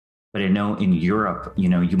But I know in Europe,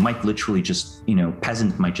 you might literally just,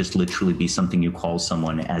 peasant might just literally be something you call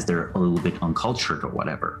someone as they're a little bit uncultured or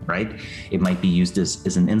whatever, right? It might be used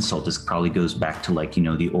as an insult. This probably goes back to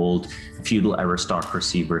the old feudal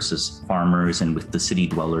aristocracy versus farmers, and with the city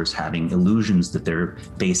dwellers having illusions that they're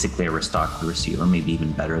basically aristocracy, or maybe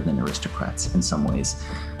even better than aristocrats in some ways.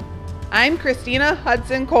 I'm Christina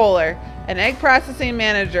Hudson Kohler, an egg processing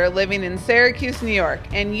manager living in Syracuse, New York,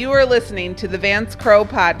 and you are listening to the Vance Crowe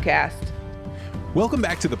Podcast. Welcome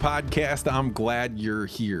back to the podcast. I'm glad you're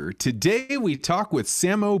here. Today we talk with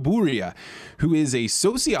Samo Burja, who is a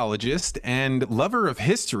sociologist and lover of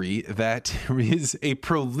history that is a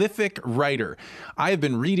prolific writer. I have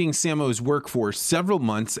been reading Samo's work for several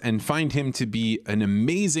months and find him to be an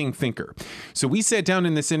amazing thinker. So we sat down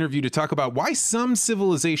in this interview to talk about why some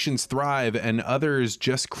civilizations thrive and others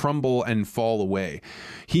just crumble and fall away.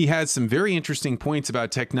 He has some very interesting points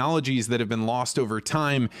about technologies that have been lost over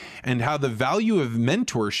time and how the value of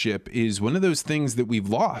mentorship is one of those things that we've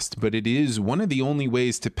lost, but it is one of the only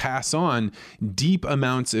ways to pass on deep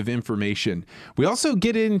amounts of information. We also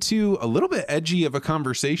get into a little bit edgy of a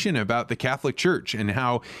conversation about the Catholic Church and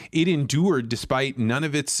how it endured despite none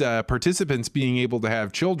of its participants being able to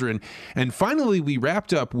have children. And finally, we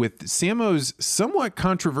wrapped up with Samo's somewhat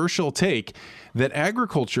controversial take that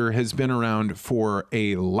agriculture has been around for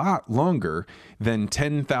a lot longer than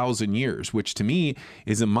 10,000 years, which to me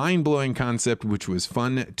is a mind-blowing concept, which was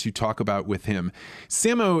fun to talk about with him.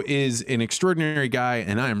 Samo is an extraordinary guy,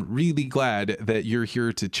 and I'm really glad that you're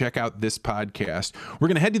here to check out this podcast. We're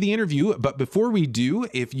going to head to the interview, but before we do,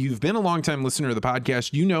 if you've been a longtime listener of the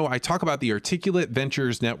podcast, you know I talk about the Articulate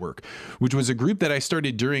Ventures Network, which was a group that I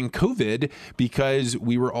started during COVID because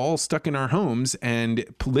we were all stuck in our homes, and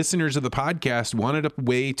listeners of the podcast wanted a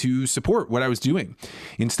way to support what I was doing.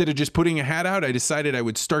 Instead of just putting a hat out, I decided I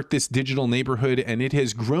would start this digital neighborhood, and it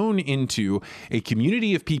has grown into a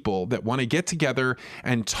community of people that want to get together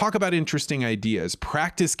and talk about interesting ideas,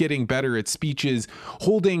 practice getting better at speeches,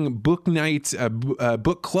 holding book nights,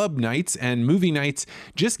 book club nights, and movie nights,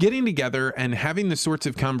 just getting together and having the sorts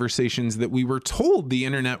of conversations that we were told the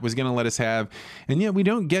internet was going to let us have, and yet we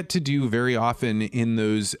don't get to do very often in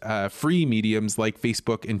those free mediums like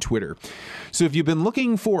Facebook and Twitter. So if you've been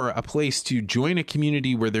looking for a place to join a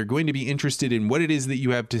community where they're going to be interested in what it is that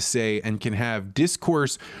you have to say and can have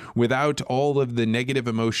discourse without all of the negative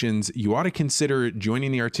emotions, you ought to consider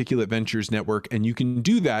joining the Articulate Ventures Network, and you can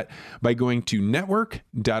do that by going to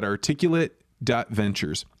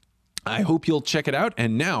network.articulate.ventures. I hope you'll check it out.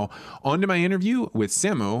 And now, on to my interview with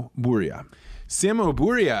Samo Burja. Samo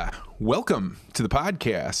Burja, welcome to the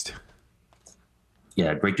podcast.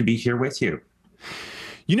 Yeah, great to be here with you.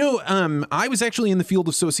 I was actually in the field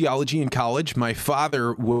of sociology in college. My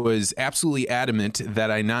father was absolutely adamant that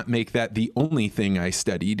I not make that the only thing I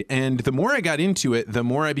studied. And the more I got into it, the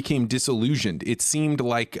more I became disillusioned. It seemed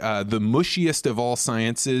like the mushiest of all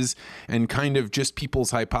sciences and kind of just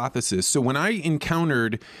people's hypothesis. So when I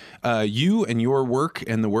encountered you and your work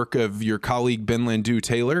and the work of your colleague Ben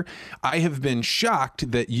Landau-Taylor, I have been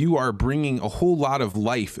shocked that you are bringing a whole lot of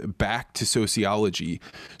life back to sociology.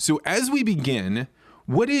 So as we begin,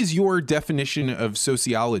 what is your definition of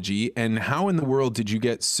sociology, and how in the world did you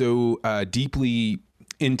get so deeply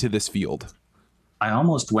into this field? I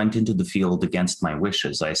almost went into the field against my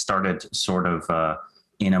wishes. I started sort of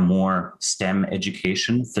in a more STEM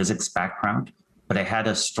education, physics background, but I had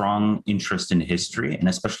a strong interest in history, and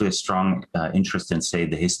especially a strong interest in, say,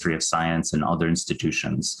 the history of science and other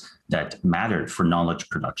institutions that mattered for knowledge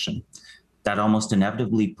production. That almost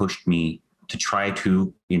inevitably pushed me to try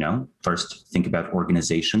to, first think about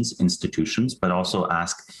organizations, institutions, but also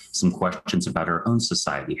ask some questions about our own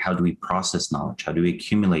society. How do we process knowledge? How do we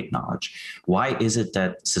accumulate knowledge? Why is it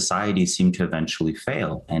that societies seem to eventually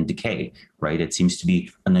fail and decay, right? It seems to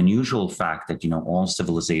be an unusual fact that, all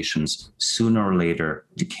civilizations sooner or later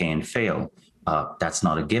decay and fail. That's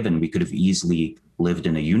not a given. We could have easily lived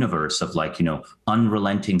in a universe of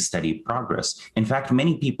unrelenting steady progress. In fact,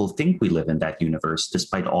 many people think we live in that universe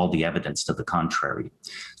despite all the evidence to the contrary.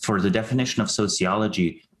 For the definition of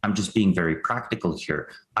sociology, I'm just being very practical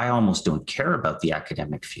here. I almost don't care about the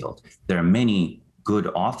academic field. There are many good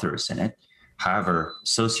authors in it. However,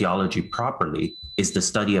 sociology properly is the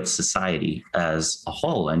study of society as a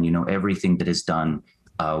whole, and everything that is done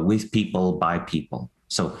with people, by people.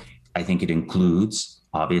 So I think it includes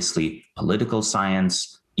obviously political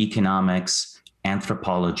science, economics,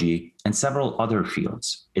 anthropology, and several other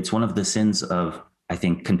fields. It's one of the sins of, I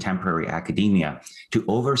think, contemporary academia to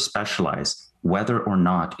over-specialize whether or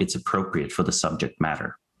not it's appropriate for the subject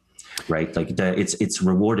matter. right? Like it's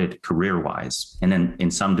rewarded career-wise. And then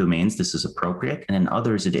in some domains, this is appropriate. And in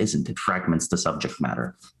others, it isn't. It fragments the subject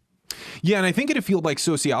matter. Yeah, and I think in a field like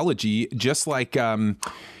sociology, just like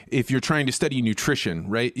if you're trying to study nutrition,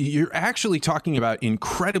 right, you're actually talking about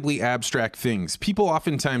incredibly abstract things. People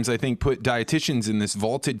oftentimes, I think, put dietitians in this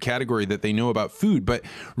vaulted category that they know about food, but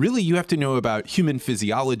really you have to know about human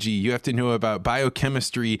physiology, you have to know about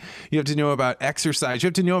biochemistry, you have to know about exercise, you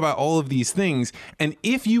have to know about all of these things. And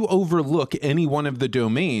if you overlook any one of the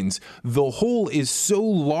domains, the whole is so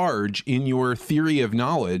large in your theory of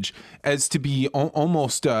knowledge as to be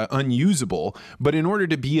almost unusable. But in order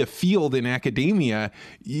to be a field in academia,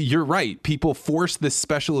 you're right. People force this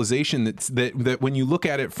specialization that when you look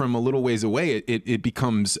at it from a little ways away, it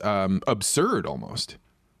becomes absurd almost.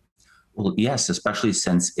 Well, yes, especially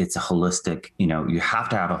since it's a holistic, you have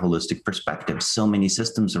to have a holistic perspective. So many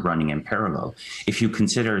systems are running in parallel. If you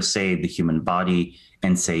consider, say, the human body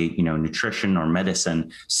and say, nutrition or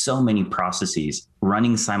medicine, so many processes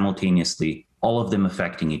running simultaneously, all of them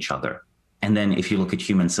affecting each other. And then if you look at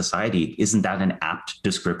human society, isn't that an apt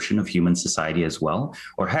description of human society as well?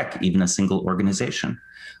 Or heck, even a single organization.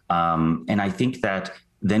 And I think that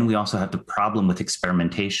then we also have the problem with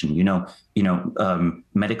experimentation.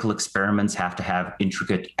 Medical experiments have to have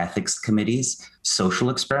intricate ethics committees.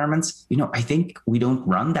 Social experiments, I think we don't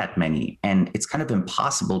run that many. And it's kind of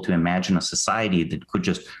impossible to imagine a society that could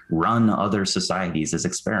just run other societies as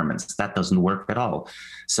experiments. That doesn't work at all.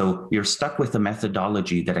 So you're stuck with a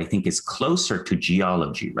methodology that I think is closer to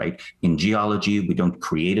geology, right? In geology, we don't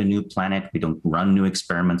create a new planet. We don't run new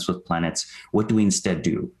experiments with planets. What do we instead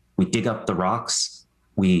do? We dig up the rocks.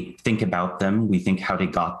 We think about them. We think how they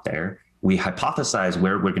got there. We hypothesize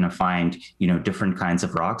where we're going to find, different kinds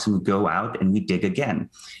of rocks, and we go out and we dig again.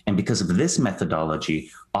 And because of this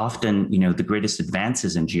methodology, often, the greatest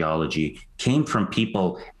advances in geology came from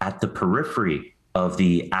people at the periphery of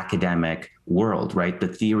the academic world, right? The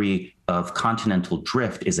theory of continental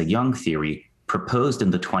drift is a young theory proposed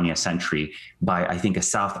in the 20th century by, I think, a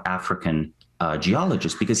South African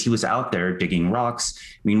geologist, because he was out there digging rocks.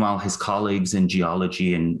 Meanwhile, his colleagues in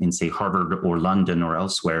geology in say Harvard or London or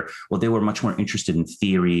elsewhere, well, they were much more interested in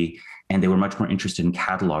theory, and they were much more interested in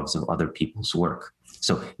catalogs of other people's work.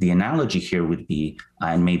 So the analogy here would be,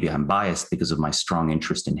 and maybe I'm biased because of my strong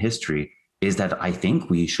interest in history, is that I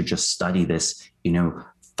think we should just study this,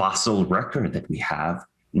 fossil record that we have,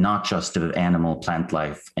 not just of animal, plant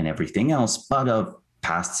life and everything else, but of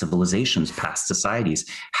past civilizations, past societies.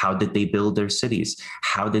 How did they build their cities?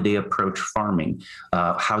 How did they approach farming?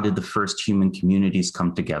 How did the first human communities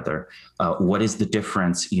come together? What is the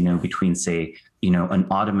difference, between, say, an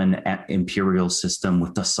Ottoman imperial system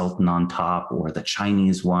with the Sultan on top, or the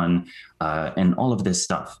Chinese one, and all of this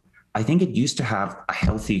stuff? I think it used to have a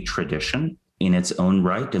healthy tradition in its own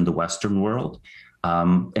right in the Western world.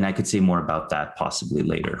 And I could say more about that possibly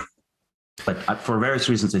later. But for various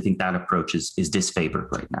reasons, I think that approach is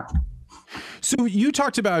disfavored right now. So you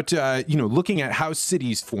talked about, looking at how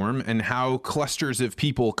cities form and how clusters of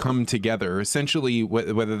people come together, essentially,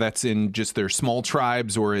 whether that's in just their small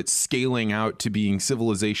tribes or it's scaling out to being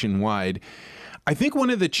civilization wide. I think one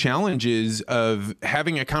of the challenges of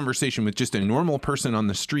having a conversation with just a normal person on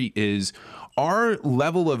the street is our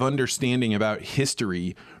level of understanding about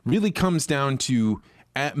history really comes down to,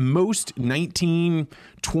 at most, 19,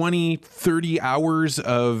 20, 30 hours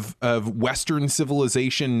of Western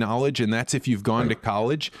civilization knowledge, and that's if you've gone to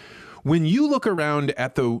college. When you look around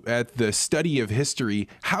at the study of history,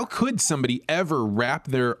 how could somebody ever wrap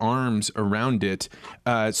their arms around it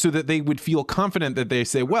so that they would feel confident that they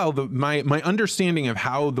say, well, my understanding of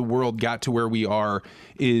how the world got to where we are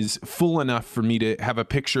is full enough for me to have a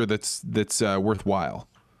picture that's worthwhile?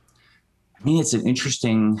 I mean, it's an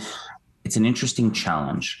interesting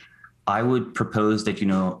challenge. I would propose that,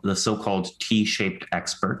 the so-called T-shaped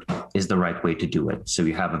expert is the right way to do it. So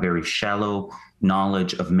you have a very shallow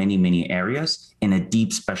knowledge of many, many areas and a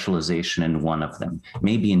deep specialization in one of them,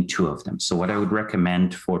 maybe in two of them. So what I would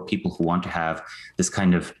recommend for people who want to have this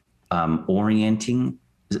kind of orienting,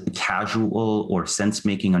 casual or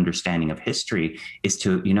sense-making understanding of history is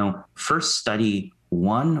to, first study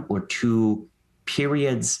one or two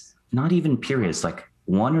periods, not even periods, like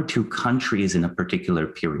one or two countries in a particular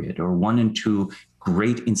period, or one and two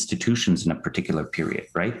great institutions in a particular period,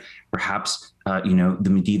 right? Perhaps, the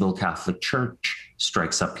medieval Catholic Church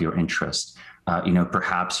strikes up your interest.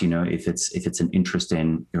 Perhaps, if it's an interest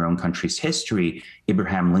in your own country's history,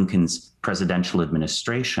 Abraham Lincoln's presidential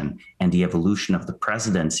administration and the evolution of the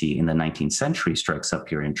presidency in the 19th century strikes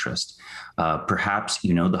up your interest. Perhaps,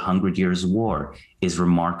 the 100 Years' War is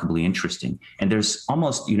remarkably interesting. And there's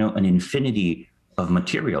almost, an infinity of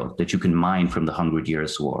material that you can mine from the Hundred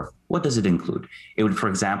Years' War. What does it include? It would, for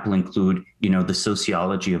example, include, the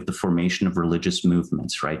sociology of the formation of religious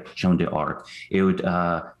movements, right? Joan d'Arc. It would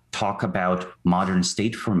talk about modern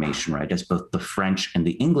state formation, right? As both the French and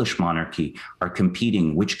the English monarchy are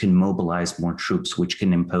competing, which can mobilize more troops, which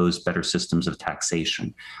can impose better systems of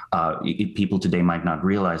taxation. People today might not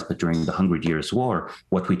realize, but during the Hundred Years' War,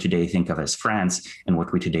 what we today think of as France and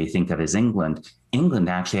what we today think of as England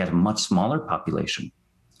actually had a much smaller population.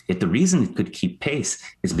 Yet the reason it could keep pace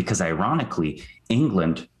is because, ironically,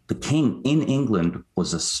 England, the king in England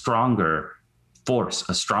was a stronger force,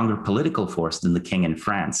 a stronger political force than the king in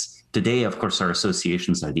France. Today, of course, our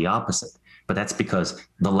associations are the opposite, but that's because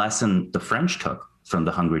the lesson the French took from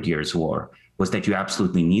the Hundred Years' War was that you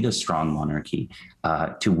absolutely need a strong monarchy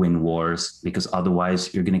to win wars, because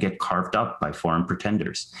otherwise you're going to get carved up by foreign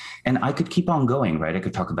pretenders. And I could keep on going, right? I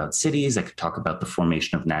could talk about cities, I could talk about the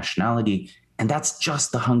formation of nationality, and that's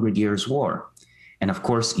just the Hundred Years' War. And of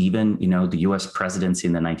course, even, the US presidency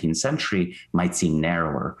in the 19th century might seem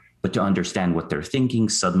narrower. But to understand what they're thinking,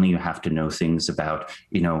 suddenly you have to know things about,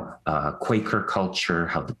 Quaker culture,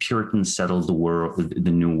 how the Puritans settled the world,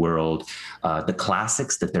 the New World, the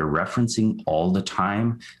classics that they're referencing all the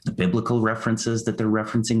time, the biblical references that they're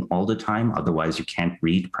referencing all the time. Otherwise, you can't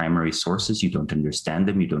read primary sources. You don't understand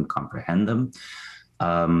them. You don't comprehend them.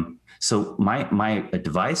 So my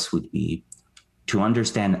advice would be to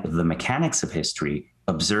understand the mechanics of history,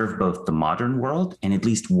 observe both the modern world and at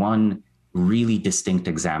least one really distinct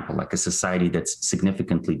example, like a society that's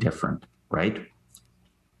significantly different, right?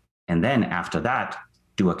 And then after that,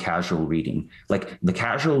 do a casual reading. Like, the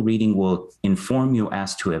casual reading will inform you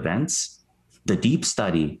as to events. The deep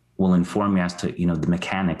study will inform you as to, the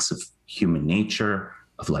mechanics of human nature,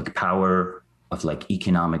 of like power, of like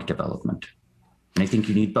economic development. And I think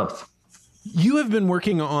you need both. You have been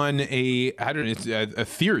working on a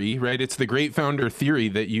theory, right? It's the Great Founder theory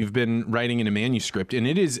that you've been writing in a manuscript, and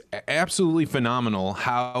it is absolutely phenomenal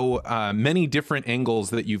how many different angles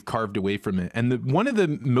that you've carved away from it. And one of the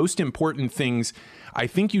most important things I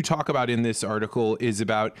think you talk about in this article is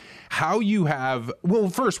about how you have, well,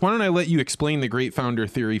 first, why don't I let you explain the Great Founder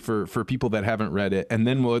theory for people that haven't read it, and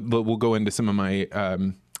then we'll go into some of my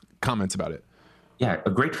comments about it. Yeah, a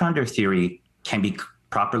Great Founder theory can be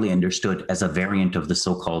properly understood as a variant of the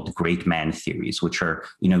so-called great man theories, which are,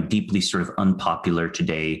 deeply sort of unpopular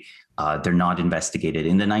today. They're not investigated.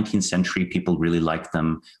 In the 19th century, people really liked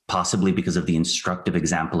them, possibly because of the instructive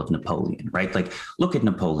example of Napoleon, right? Like, look at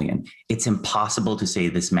Napoleon. It's impossible to say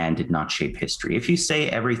this man did not shape history. If you say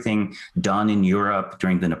everything done in Europe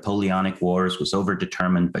during the Napoleonic Wars was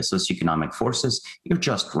overdetermined by socioeconomic forces, you're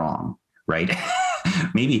just wrong, right?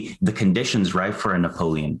 Maybe the conditions ripe for a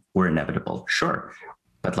Napoleon were inevitable, sure.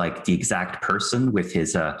 But like the exact person with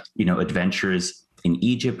his, adventures in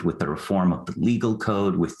Egypt, with the reform of the legal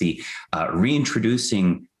code, with the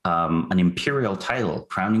reintroducing an imperial title,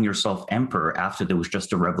 crowning yourself emperor after there was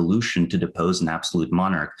just a revolution to depose an absolute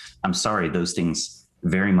monarch. I'm sorry, those things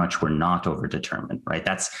very much were not overdetermined, right?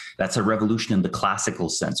 That's a revolution in the classical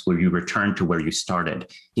sense, where you return to where you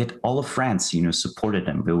started. Yet all of France, supported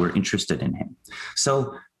him. They were interested in him.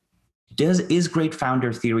 So is Great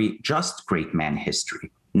Founder theory just great man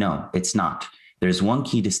history? No, it's not. There's one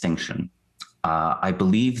key distinction. I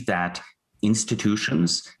believe that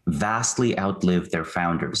institutions vastly outlive their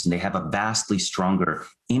founders, and they have a vastly stronger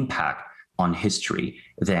impact on history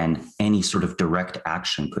than any sort of direct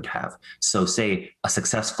action could have. So say a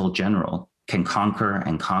successful general can conquer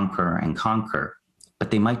and conquer and conquer,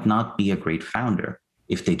 but they might not be a great founder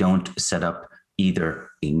if they don't set up either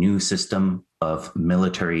a new system of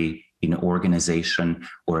military organization,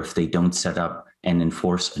 or if they don't set up and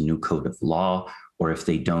enforce a new code of law, or if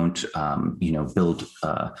they don't,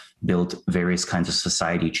 build various kinds of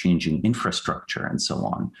society-changing infrastructure and so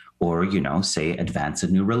on, or, say, advance a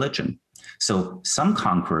new religion. So some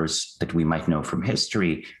conquerors that we might know from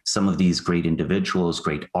history, some of these great individuals,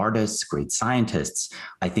 great artists, great scientists,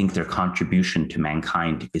 I think their contribution to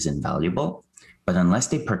mankind is invaluable. But unless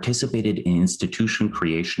they participated in institution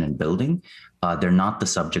creation and building, they're not the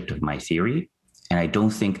subject of my theory. And I don't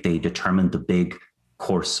think they determine the big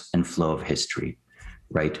course and flow of history,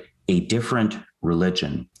 right? A different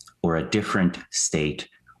religion or a different state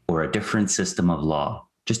or a different system of law.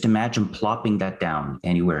 Just imagine plopping that down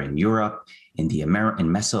anywhere in Europe, in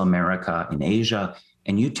Mesoamerica, in Asia,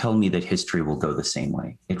 and you tell me that history will go the same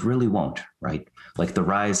way. It really won't, right? Like the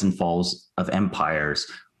rise and falls of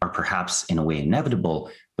empires are perhaps in a way inevitable,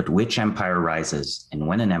 but which empire rises and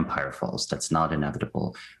when an empire falls, that's not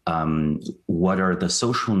inevitable. What are the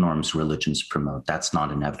social norms religions promote? That's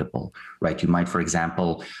not inevitable, right? You might, for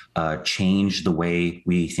example, change the way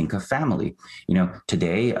we think of family.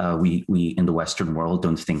 Today we in the Western world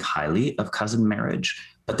don't think highly of cousin marriage,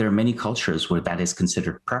 but there are many cultures where that is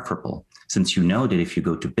considered preferable, since that if you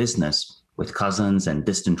go to business with cousins and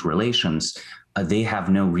distant relations, they have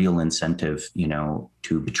no real incentive,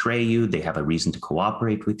 to betray you. They have a reason to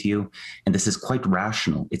cooperate with you. And this is quite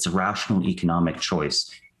rational. It's a rational economic choice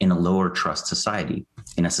in a lower trust society.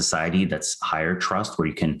 In a society that's higher trust, where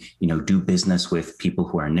you can, do business with people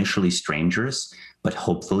who are initially strangers, but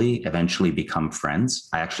hopefully eventually become friends.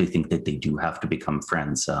 I actually think that they do have to become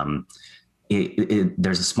friends.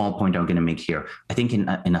 There's a small point I'm going to make here. I think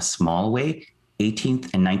in a small way,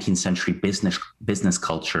 18th and 19th century business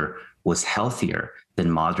culture was healthier than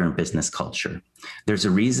modern business culture. There's a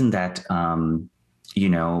reason that, when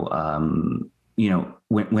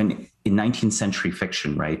in 19th century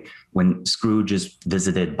fiction, right, when Scrooge is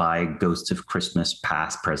visited by ghosts of Christmas,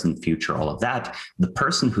 past, present, future, all of that, the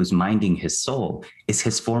person who's minding his soul is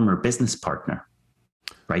his former business partner,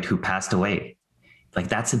 right, who passed away. Like,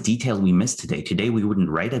 that's a detail we miss today. Today, we wouldn't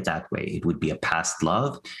write it that way. It would be a past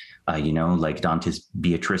love, like Dante's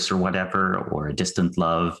Beatrice or whatever, or a distant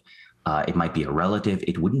love. It might be a relative.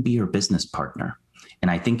 It wouldn't be your business partner. And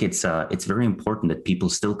I think it's very important that people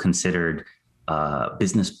still considered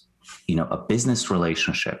business, a business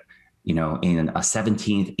relationship, in a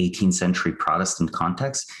 17th, 18th century Protestant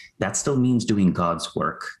context, that still means doing God's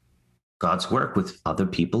work with other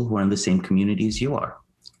people who are in the same community as you are,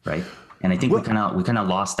 right? And I think we kind of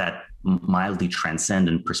lost that mildly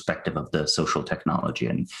transcendent perspective of the social technology.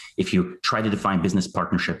 And if you try to define business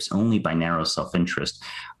partnerships only by narrow self-interest,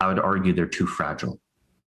 I would argue they're too fragile.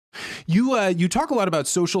 You talk a lot about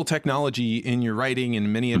social technology in your writing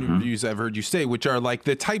and many interviews I've heard you say, which are like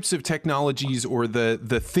the types of technologies or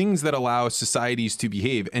the things that allow societies to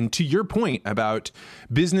behave. And to your point about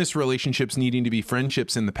business relationships needing to be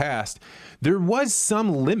friendships in the past, there was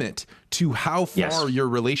some limit to how far your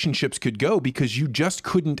relationships could go because you just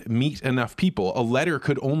couldn't meet enough people. A letter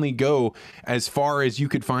could only go as far as you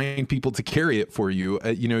could find people to carry it for you.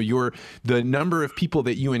 The number of people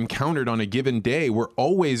that you encountered on a given day were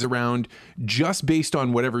always around just based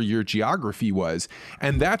on whatever your geography was.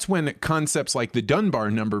 And that's when concepts like the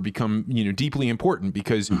Dunbar number become, deeply important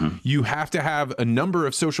because you have to have a number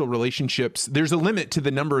of social relationships. There's a limit to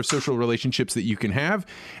the number of social relationships that you can have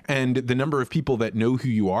and the number of people that know who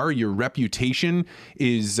you are. Your reputation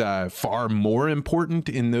is far more important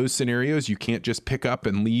in those scenarios. You can't just pick up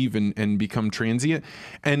and leave and become transient.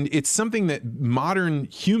 And it's something that modern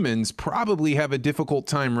humans probably have a difficult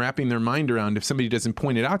time wrapping their mind around if somebody doesn't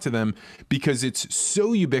point it out to them, because it's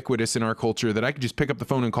so ubiquitous in our culture that I could just pick up the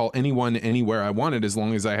phone and call anyone anywhere I wanted as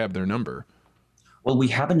long as I have their number. Well, we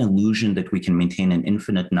have an illusion that we can maintain an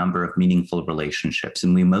infinite number of meaningful relationships,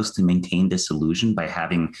 and we mostly maintain this illusion by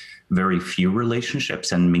having very few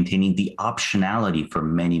relationships and maintaining the optionality for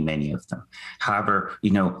many, many of them. However,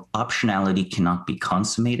 optionality cannot be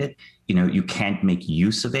consummated. You can't make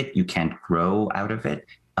use of it. You can't grow out of it.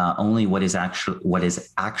 Only what is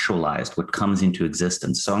actualized, what comes into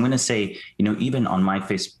existence. So I'm going to say, even on my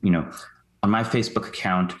Facebook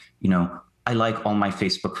account, I like all my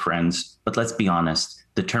Facebook friends, but let's be honest,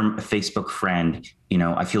 the term Facebook friend,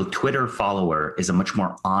 I feel Twitter follower is a much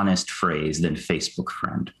more honest phrase than Facebook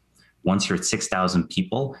friend. Once you're at 6,000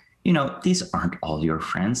 people, these aren't all your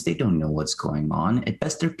friends. They don't know what's going on. At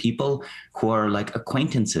best, they're people who are like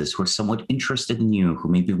acquaintances, who are somewhat interested in you, who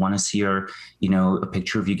maybe want to see a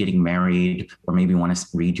picture of you getting married, or maybe want to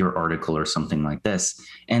read your article or something like this.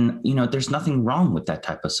 And, there's nothing wrong with that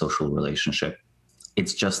type of social relationship.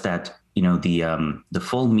 It's just that, the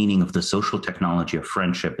full meaning of the social technology of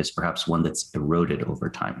friendship is perhaps one that's eroded over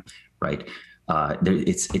time, right?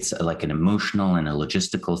 It's like an emotional and a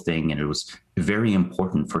logistical thing, and it was very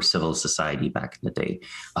important for civil society back in the day.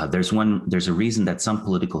 There's a reason that some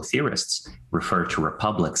political theorists refer to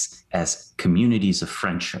republics as communities of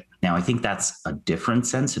friendship. Now, I think that's a different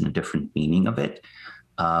sense and a different meaning of it.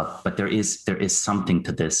 But there is something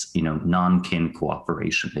to this, non-kin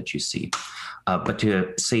cooperation that you see. But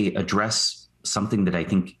to address something that I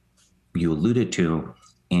think you alluded to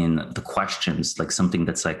in the questions, like something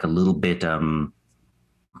that's like a little bit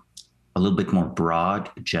more broad,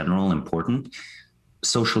 general, important,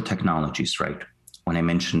 social technologies, right? When I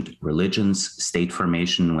mentioned religions, state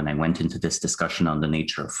formation, when I went into this discussion on the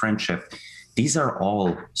nature of friendship, these are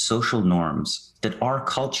all social norms that are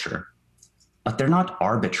culture. But they're not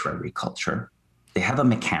arbitrary culture. They have a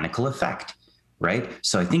mechanical effect, right?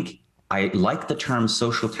 So I think I like the term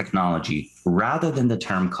social technology rather than the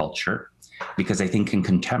term culture, because I think in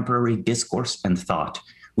contemporary discourse and thought,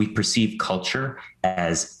 we perceive culture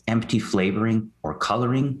as empty flavoring or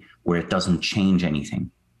coloring where it doesn't change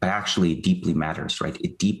anything. But actually it deeply matters, right?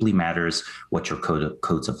 It deeply matters what your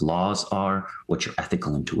codes of laws are, what your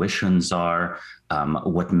ethical intuitions are,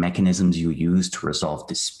 what mechanisms you use to resolve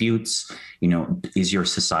disputes. Is your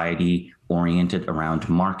society oriented around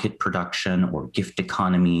market production or gift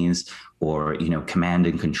economies or, command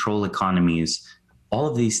and control economies? All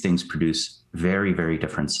of these things produce very, very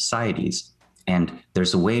different societies. And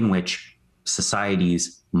there's a way in which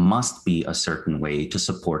societies must be a certain way to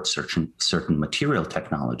support certain material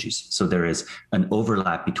technologies. So there is an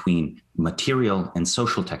overlap between material and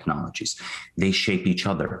social technologies. They shape each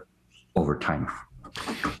other over time.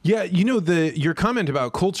 Yeah, your comment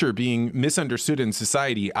about culture being misunderstood in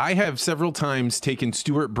society, I have several times taken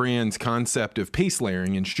Stuart Brand's concept of pace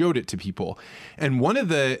layering and showed it to people. And one of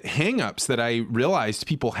the hangups that I realized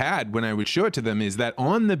people had when I would show it to them is that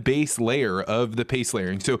on the base layer of the pace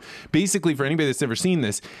layering, so basically for anybody that's never seen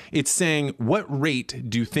this, it's saying what rate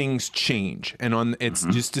do things change? And it's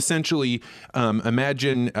just essentially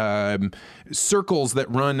imagine circles that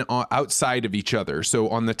run outside of each other. So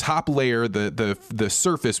on the top layer, the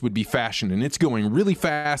surface would be fashion, and it's going really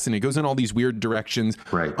fast, and it goes in all these weird directions.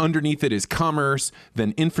 Right. Underneath it is commerce,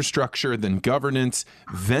 then infrastructure, then governance,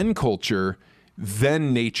 then culture,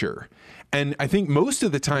 then nature. And I think most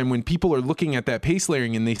of the time when people are looking at that pace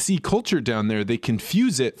layering and they see culture down there, they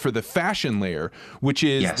confuse it for the fashion layer, which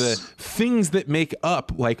is the things that make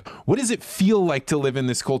up, like, what does it feel like to live in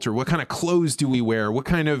this culture? What kind of clothes do we wear? What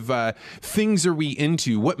kind of things are we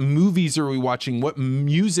into? What movies are we watching? What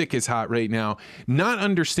music is hot right now? Not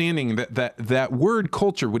understanding that word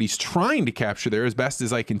culture, what he's trying to capture there, as best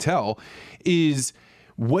as I can tell, is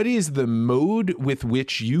what is the mode with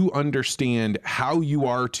which you understand how you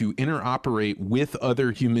are to interoperate with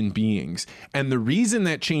other human beings? And the reason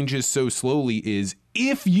that changes so slowly is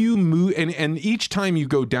if you move, and each time you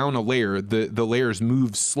go down a layer, the layers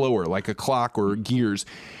move slower, like a clock or gears.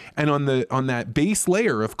 And on that base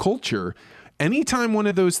layer of culture, anytime one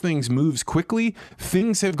of those things moves quickly,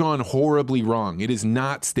 things have gone horribly wrong. It is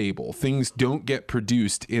not stable. Things don't get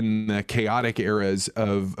produced in the chaotic eras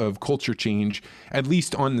of culture change, at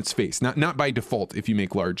least on its face, not by default if you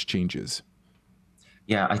make large changes.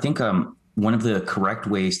 Yeah, I think one of the correct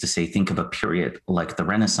ways to think of a period like the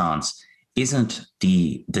Renaissance isn't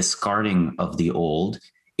the discarding of the old,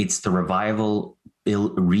 it's the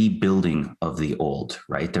rebuilding of the old,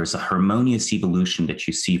 right? There's a harmonious evolution that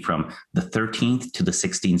you see from the 13th to the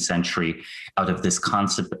 16th century out of this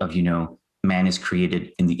concept of, man is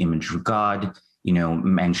created in the image of God,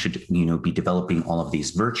 man should, be developing all of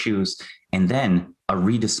these virtues. And then a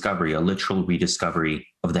literal rediscovery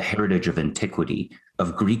of the heritage of antiquity,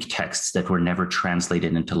 of Greek texts that were never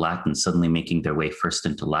translated into Latin, suddenly making their way first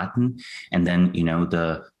into Latin. And then,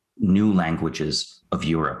 the new languages of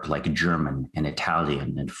Europe, like German and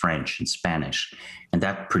Italian and French and Spanish. And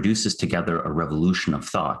that produces together a revolution of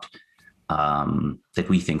thought that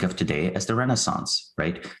we think of today as the Renaissance,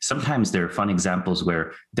 right? Sometimes there are fun examples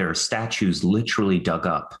where there are statues literally dug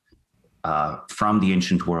up from the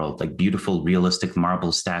ancient world, like beautiful, realistic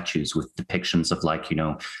marble statues with depictions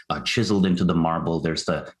of chiseled into the marble. There's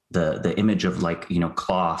the image of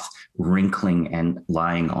cloth wrinkling and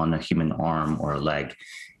lying on a human arm or a leg.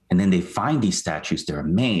 And then they find these statues, they're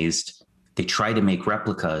amazed. They try to make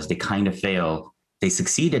replicas, they kind of fail. They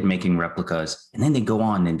succeed at making replicas, and then they go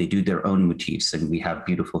on and they do their own motifs. And we have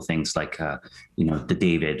beautiful things like, the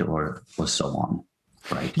David or so on.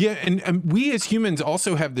 Right. Yeah, and we as humans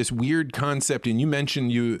also have this weird concept, and you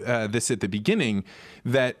mentioned this at the beginning,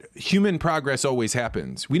 that human progress always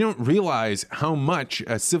happens. We don't realize how much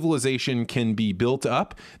a civilization can be built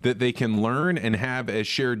up, that they can learn and have as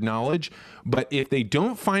shared knowledge. But if they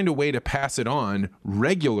don't find a way to pass it on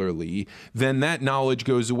regularly, then that knowledge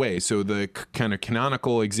goes away. So the kind of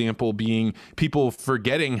canonical example being people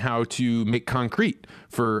forgetting how to make concrete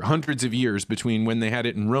for hundreds of years between when they had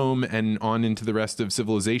it in Rome and on into the rest of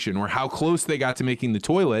civilization, or how close they got to making the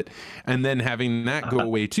toilet and then having that go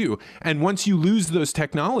away too. And once you lose those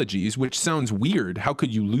technologies, which sounds weird, how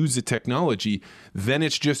could you lose a technology? Then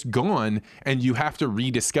it's just gone and you have to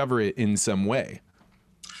rediscover it in some way.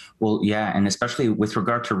 Well, yeah, and especially with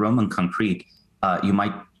regard to Roman concrete, you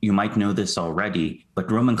might know this already, but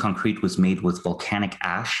Roman concrete was made with volcanic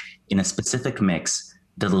ash in a specific mix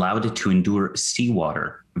that allowed it to endure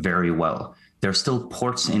seawater very well. There are still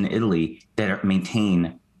ports in Italy that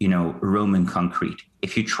maintain Roman concrete.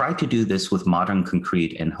 If you try to do this with modern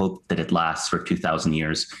concrete and hope that it lasts for 2,000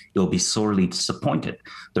 years, you'll be sorely disappointed.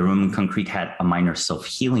 The Roman concrete had a minor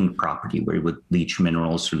self-healing property where it would leach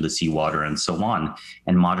minerals from the seawater and so on.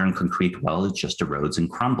 And modern concrete, well, it just erodes and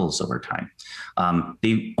crumbles over time.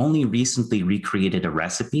 They only recently recreated a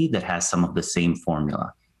recipe that has some of the same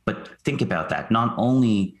formula. But think about that. Not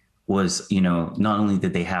only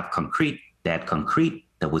did they have concrete, they had concrete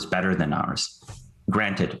that was better than ours.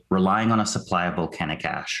 Granted, relying on a supply of volcanic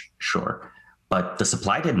ash, sure, but the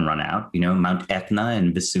supply didn't run out. Mount Etna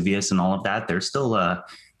and Vesuvius and all of that, they're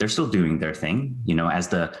still doing their thing, as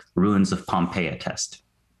the ruins of Pompeii attest.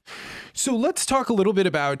 So let's talk a little bit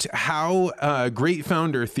about how great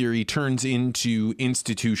founder theory turns into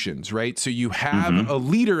institutions, right? So you have a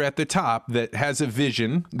leader at the top that has a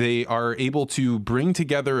vision. They are able to bring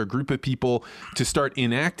together a group of people to start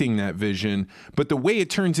enacting that vision. But the way it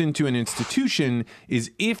turns into an institution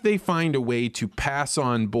is if they find a way to pass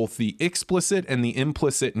on both the explicit and the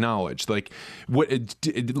implicit knowledge. Like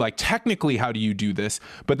technically, how do you do this?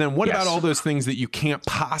 But then what about all those things that you can't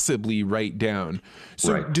possibly write down?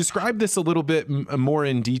 So describe this a little bit more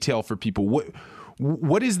in detail for people.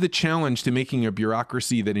 What is the challenge to making a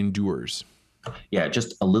bureaucracy that endures? Yeah,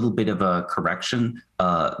 just a little bit of a correction.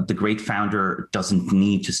 The great founder doesn't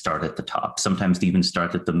need to start at the top. Sometimes they even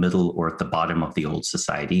start at the middle or at the bottom of the old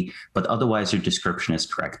society. But otherwise, your description is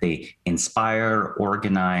correct. They inspire,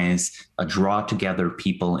 organize, draw together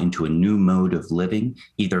people into a new mode of living,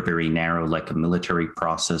 either very narrow, like a military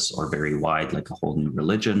process, or very wide, like a whole new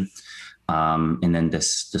religion. And then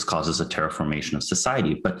this causes a terraformation of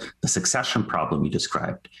society. But the succession problem you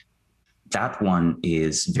described, that one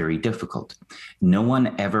is very difficult. No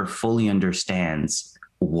one ever fully understands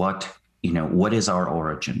what is our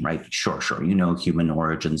origin, right? Sure. Human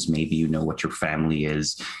origins. Maybe what your family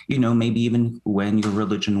is. Maybe even when your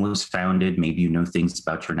religion was founded. Maybe things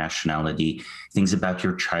about your nationality, things about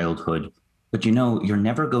your childhood. But you're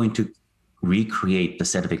never going to recreate the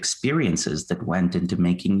set of experiences that went into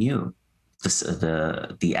making you.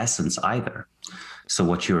 The essence either. So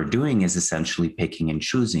what you're doing is essentially picking and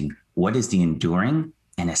choosing what is the enduring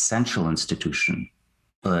and essential institution,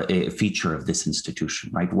 a feature of this institution,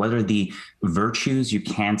 right? What are the virtues you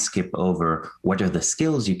can't skip over? What are the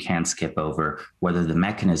skills you can't skip over? What are the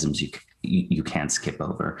mechanisms you can't skip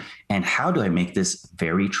over? And how do I make this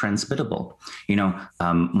very transmittable?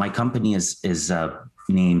 My company is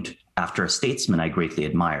named after a statesman I greatly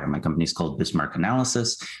admire. My company is called Bismarck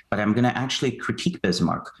Analysis, but I'm going to actually critique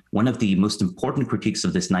Bismarck. One of the most important critiques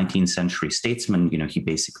of this 19th century statesman, he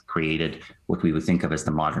basically created what we would think of as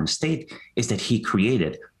the modern state, is that he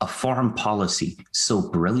created a foreign policy so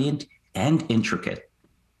brilliant and intricate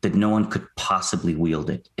that no one could possibly wield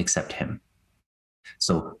it except him.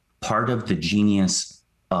 So part of the genius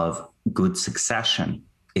of good succession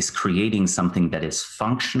is creating something that is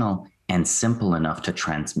functional and simple enough to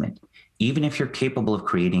transmit. Even if you're capable of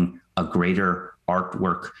creating a greater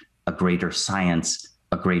artwork, a greater science,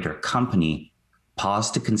 a greater company,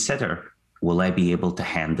 pause to consider, will I be able to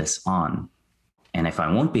hand this on? And if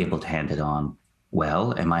I won't be able to hand it on,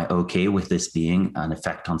 well, am I okay with this being an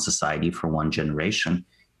effect on society for one generation?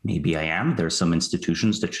 Maybe I am. There are some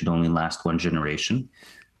institutions that should only last one generation.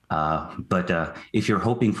 But if you're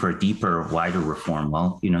hoping for a deeper, wider reform,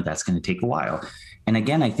 well, that's going to take a while. And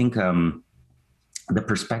again, I think the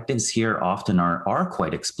perspectives here often are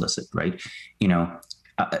quite explicit, right?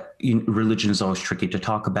 Religion is always tricky to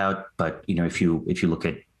talk about, but if you look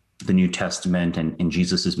at the New Testament and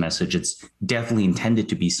Jesus's message, it's definitely intended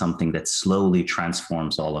to be something that slowly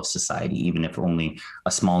transforms all of society, even if only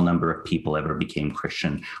a small number of people ever became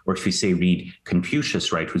Christian. Or if you read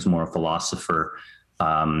Confucius, right, who's more a philosopher,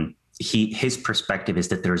 his perspective is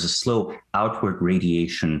that there's a slow outward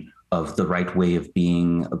radiation of the right way of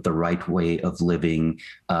being, of the right way of living,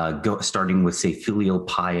 starting with, say, filial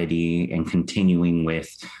piety and continuing with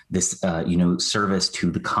this, service to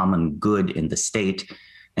the common good in the state,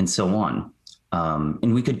 and so on.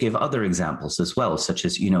 And we could give other examples as well, such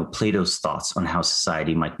as, Plato's thoughts on how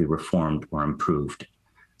society might be reformed or improved.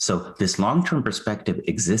 So this long-term perspective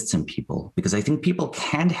exists in people because I think people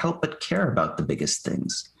can't help but care about the biggest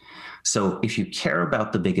things. So if you care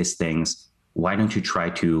about the biggest things, why don't you try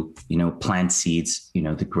to, plant seeds,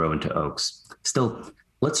 that grow into oaks? Still,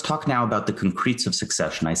 let's talk now about the concretes of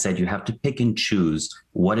succession. I said you have to pick and choose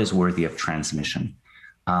what is worthy of transmission.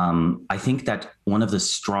 I think that one of the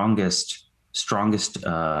strongest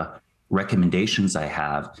recommendations I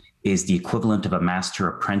have is the equivalent of a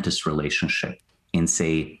master-apprentice relationship in,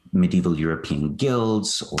 say, medieval European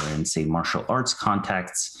guilds or in, say, martial arts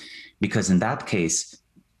contexts, because in that case,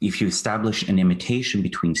 if you establish an imitation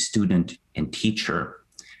between student and teacher,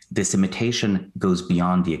 this imitation goes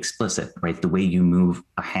beyond the explicit, right? The way you move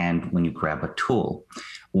a hand when you grab a tool.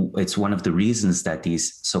 It's one of the reasons that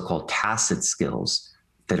these so-called tacit skills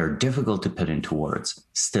that are difficult to put into words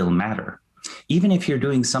still matter. Even if you're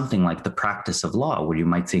doing something like the practice of law, where you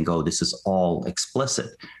might think, oh, this is all explicit.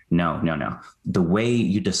 No. The way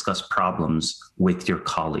you discuss problems with your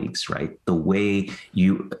colleagues, right? The way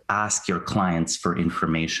you ask your clients for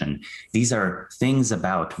information. These are things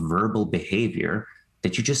about verbal behavior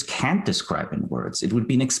that you just can't describe in words. It would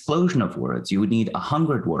be an explosion of words. You would need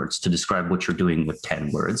 100 words to describe what you're doing with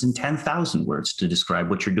 10 words and 10,000 words to describe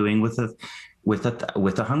what you're doing with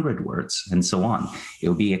 100 words, and so on. It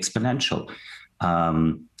will be exponential.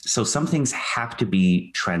 So some things have to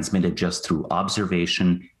be transmitted just through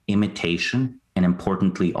observation, imitation, and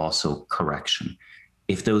importantly, also correction.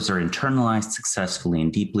 If those are internalized successfully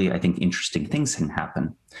and deeply, I think interesting things can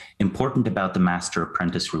happen. Important about the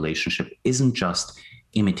master-apprentice relationship isn't just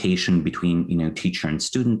imitation between, teacher and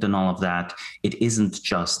student and all of that. It isn't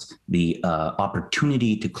just the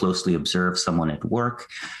opportunity to closely observe someone at work.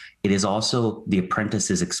 It is also the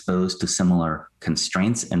apprentice is exposed to similar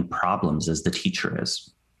constraints and problems as the teacher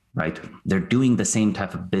is, right? They're doing the same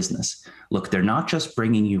type of business. Look, they're not just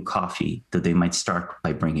bringing you coffee, though they might start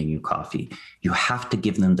by bringing you coffee. You have to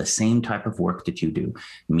give them the same type of work that you do,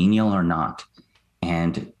 menial or not,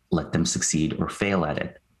 and let them succeed or fail at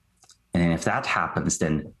it. And if that happens,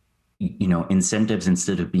 then, incentives,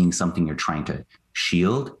 instead of being something you're trying to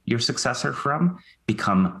shield your successor from,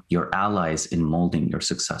 become your allies in molding your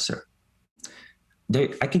successor.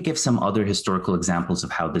 I could give some other historical examples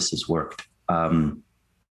of how this has worked.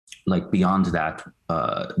 Like beyond that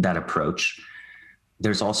approach,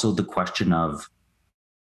 there's also the question of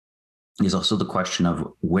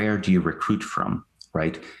where do you recruit from,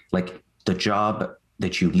 right? Like the job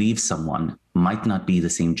that you leave someone might not be the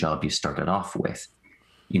same job you started off with.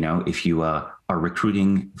 If you are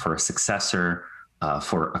recruiting for a successor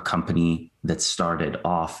for a company that started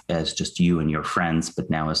off as just you and your friends, but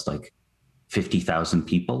now is like 50,000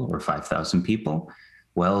 people or 5,000 people,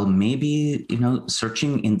 well, maybe,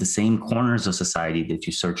 searching in the same corners of society that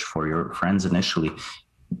you search for your friends initially,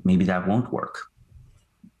 maybe that won't work.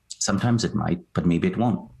 Sometimes it might, but maybe it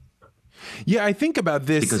won't. Yeah, I think about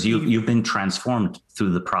this because you've been transformed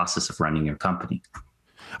through the process of running your company.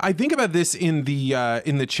 I think about this in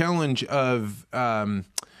the challenge of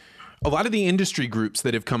a lot of the industry groups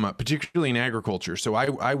that have come up, particularly in agriculture. So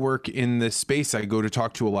I work in this space. I go to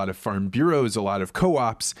talk to a lot of farm bureaus, a lot of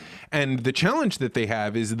co-ops, and the challenge that they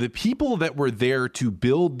have is the people that were there to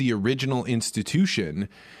build the original institution.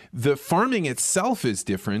 The farming itself is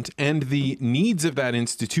different and the needs of that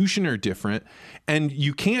institution are different. And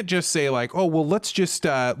you can't just say like, oh, well, let's just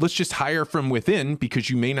hire from within, because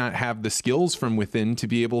you may not have the skills from within to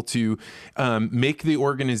be able to make the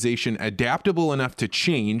organization adaptable enough to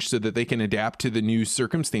change so that they can adapt to the new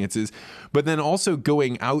circumstances. But then also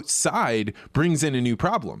going outside brings in a new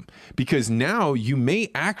problem, because now you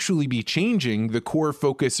may actually be changing the core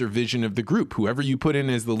focus or vision of the group. Whoever you put in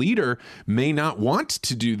as the leader may not want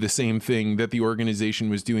to do the same thing that the organization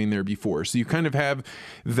was doing there before. So you kind of have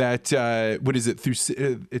that, what is it?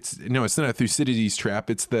 It's not a Thucydides trap.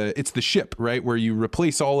 It's the ship, right? Where you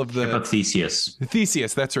replace all of the ship of Theseus.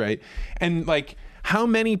 Theseus, that's right. And like, how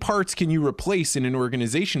many parts can you replace in an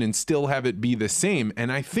organization and still have it be the same?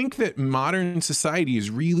 And I think that modern society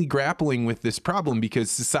is really grappling with this problem,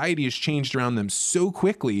 because society has changed around them so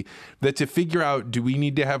quickly that to figure out, do we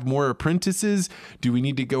need to have more apprentices? Do we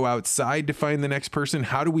need to go outside to find the next person?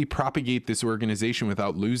 How do we propagate this organization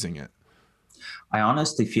without losing it? I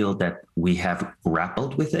honestly feel that we have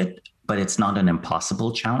grappled with it, but it's not an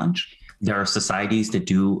impossible challenge. There are societies that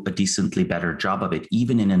do a decently better job of it,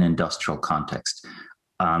 even in an industrial context.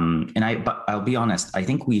 But I'll be honest, I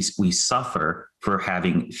think we suffer for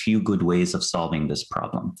having few good ways of solving this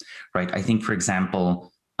problem, right? I think, for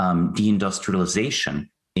example, deindustrialization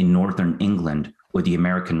in Northern England or the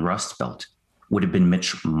American Rust Belt would have been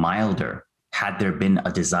much milder had there been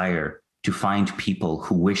a desire to find people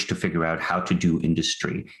who wish to figure out how to do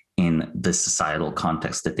industry in the societal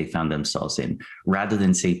context that they found themselves in, rather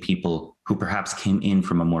than, say, people who perhaps came in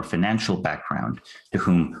from a more financial background to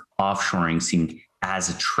whom offshoring seemed as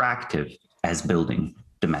attractive as building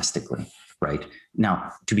domestically, right?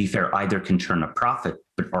 Now, to be fair, either can turn a profit,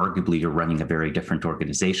 but arguably you're running a very different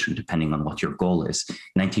organization depending on what your goal is.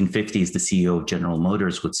 1950s, the CEO of General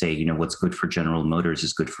Motors would say, what's good for General Motors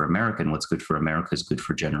is good for America, and what's good for America is good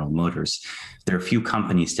for General Motors. There are a few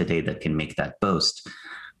companies today that can make that boast.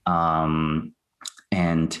 And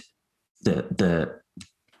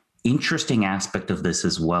interesting aspect of this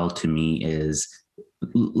as well to me is,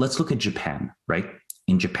 let's look at Japan, right?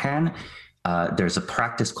 In Japan, there's a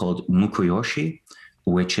practice called mukoyoshi,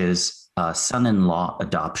 which is son-in-law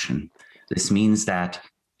adoption. This means that,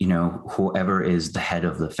 whoever is the head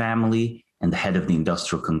of the family and the head of the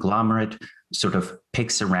industrial conglomerate sort of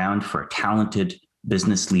picks around for a talented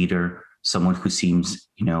business leader, someone who seems,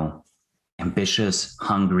 ambitious,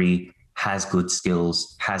 hungry, has good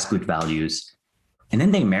skills, has good values. And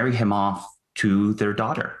then they marry him off to their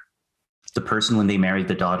daughter. The person, when they marry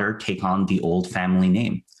the daughter, take on the old family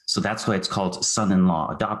name. So that's why it's called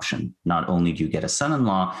son-in-law adoption. Not only do you get a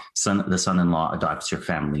son-in-law, the son-in-law adopts your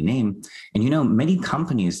family name. And many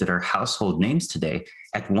companies that are household names today,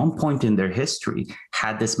 at one point in their history,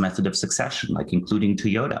 had this method of succession, like including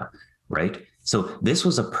Toyota, right? So this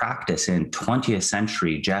was a practice in 20th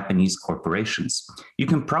century Japanese corporations. You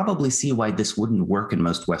can probably see why this wouldn't work in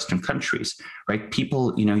most Western countries, right?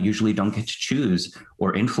 People, usually don't get to choose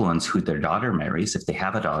or influence who their daughter marries if they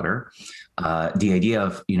have a daughter. The idea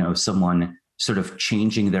of, someone sort of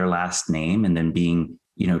changing their last name and then being,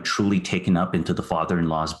 truly taken up into the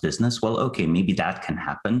father-in-law's business. Well, okay, maybe that can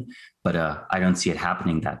happen, but I don't see it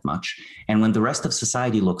happening that much. And when the rest of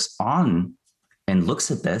society looks on and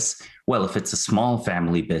looks at this, well, if it's a small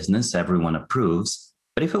family business, everyone approves.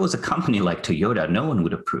 But if it was a company like Toyota, no one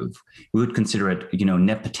would approve. We would consider it,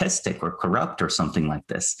 nepotistic or corrupt or something like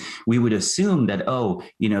this. We would assume that,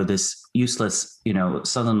 this useless,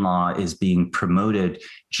 son-in-law is being promoted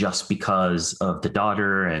just because of the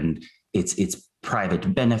daughter and it's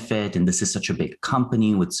private benefit. And this is such a big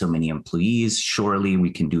company with so many employees. Surely we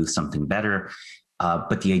can do something better.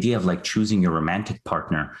 But the idea of choosing your romantic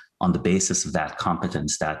partner on the basis of that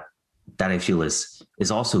competence, that I feel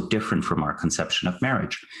is also different from our conception of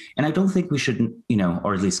marriage. And I don't think we should,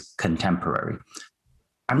 or at least contemporary.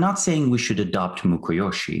 I'm not saying we should adopt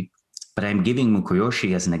mukoyoshi, but I'm giving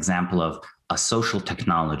mukoyoshi as an example of a social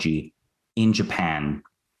technology in Japan,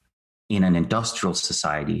 in an industrial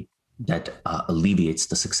society that alleviates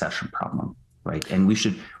the succession problem. Right. And we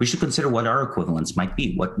should consider what our equivalents might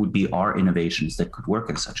be. What would be our innovations that could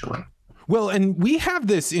work in such a way? Well, and we have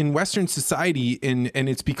this in Western society, and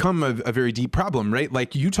it's become a very deep problem, right?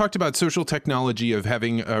 Like you talked about social technology of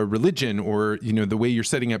having a religion or, the way you're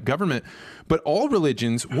setting up government. But all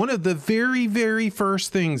religions, one of the very, very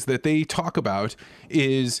first things that they talk about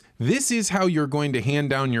is this is how you're going to hand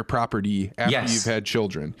down your property after you've had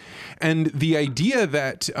children. And the idea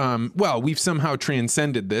that, we've somehow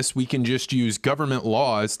transcended this. We can just use government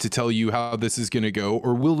laws to tell you how this is going to go,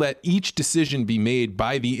 or we'll let each decision be made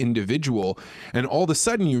by the individual. And all of a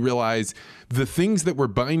sudden you realize the things that were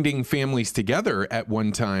binding families together at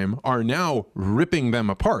one time are now ripping them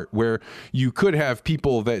apart, where you could have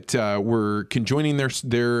people that were conjoining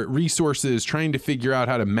their resources, trying to figure out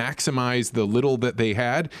how to maximize the little that they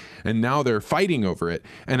had, and now they're fighting over it.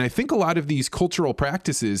 And I think a lot of these cultural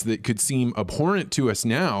practices that could seem abhorrent to us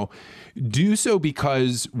now do so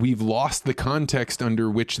because we've lost the context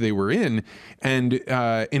under which they were in. And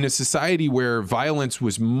in a society where violence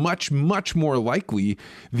was much, much more likely,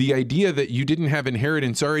 the idea that you didn't have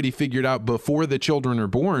inheritance already figured out before the children are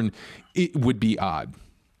born, it would be odd.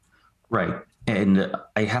 Right. And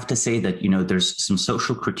I have to say that, there's some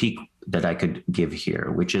social critique that I could give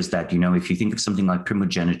here, which is that, if you think of something like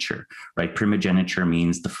primogeniture, right? Primogeniture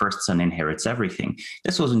means the first son inherits everything.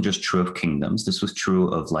 This wasn't just true of kingdoms. This was true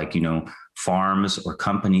of farms or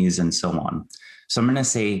companies and so on. So I'm going to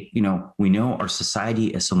say, we know our society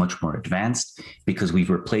is so much more advanced because we've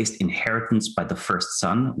replaced inheritance by the first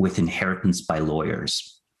son with inheritance by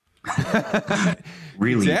lawyers.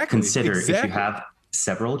 Really consider if you have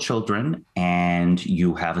several children and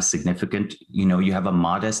you have a significant, you have a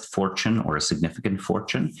modest fortune or a significant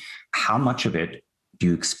fortune, how much of it do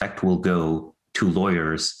you expect will go to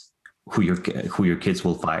lawyers who your kids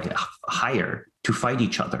will hire to fight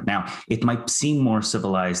each other? Now, it might seem more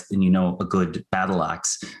civilized than, a good battle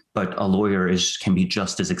axe, but a lawyer can be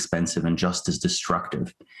just as expensive and just as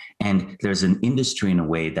destructive. And there's an industry in a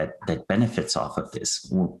way that benefits off of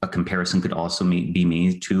this. A comparison could also be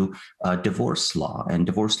made to divorce law and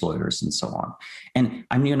divorce lawyers and so on. And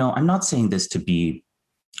I'm not saying this to be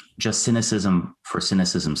just cynicism for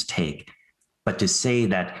cynicism's take, but to say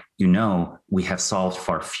that, we have solved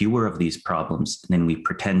far fewer of these problems than we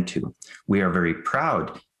pretend to. We are very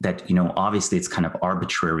proud that, obviously it's kind of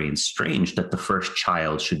arbitrary and strange that the first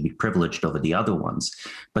child should be privileged over the other ones.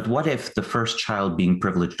 But what if the first child being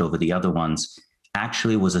privileged over the other ones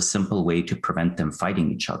actually was a simple way to prevent them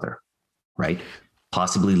fighting each other, right?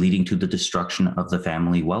 Possibly leading to the destruction of the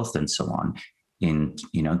family wealth and so on. And,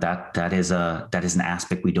 that is an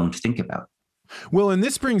aspect we don't think about. Well, and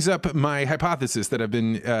this brings up my hypothesis that I've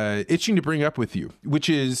been itching to bring up with you, which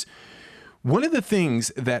is one of the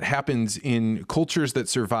things that happens in cultures that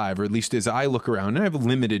survive, or at least as I look around, and I have a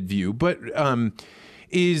limited view, but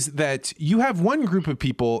is that you have one group of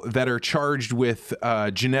people that are charged with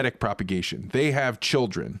genetic propagation. They have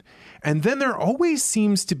children. And then there always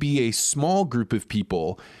seems to be a small group of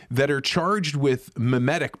people that are charged with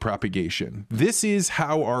mimetic propagation. This is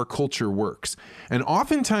how our culture works. And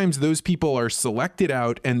oftentimes those people are selected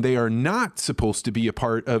out and they are not supposed to be a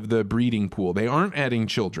part of the breeding pool. They aren't adding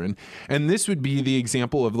children. And this would be the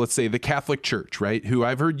example of, let's say, the Catholic Church, right? Who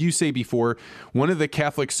I've heard you say before, one of the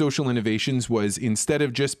Catholic social innovations was instead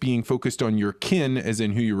of just being focused on your kin, as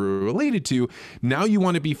in who you were related to, now you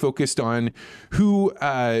want to be focused on who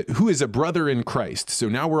is a brother in Christ. So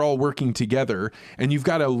now we're all working together and you've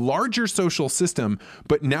got a larger social system,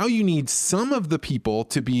 but now you need some of the people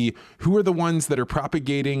to be who are the ones that are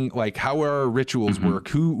propagating, like how our rituals work,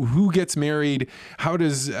 who gets married, how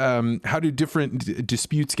do different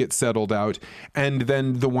disputes get settled out, and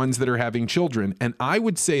then the ones that are having children. And I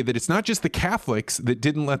would say that it's not just the Catholics that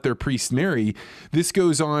didn't let their priests marry. This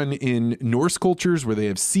goes on in Norse cultures where they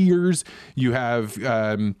have seers. You have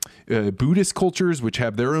Buddhist cultures which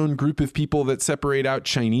have their own group of people that separate out,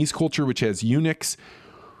 Chinese culture which has eunuchs.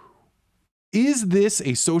 Is this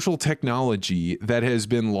a social technology that has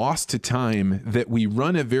been lost to time, that we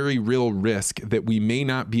run a very real risk that we may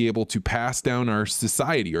not be able to pass down our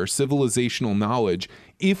society, our civilizational knowledge,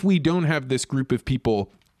 if we don't have this group of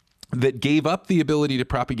people that gave up the ability to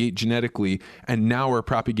propagate genetically and now are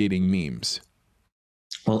propagating memes?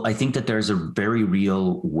 Well, I think that there's a very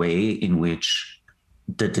real way in which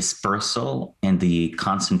the dispersal and the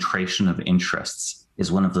concentration of interests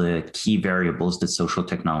is one of the key variables that social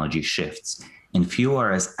technology shifts. And few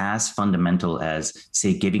are as fundamental as,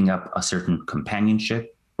 say, giving up a certain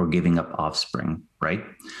companionship or giving up offspring, right?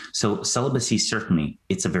 So celibacy, certainly,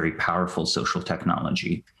 it's a very powerful social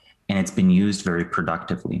technology, and it's been used very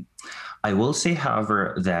productively. I will say,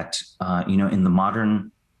 however, that in the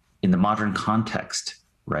modern context,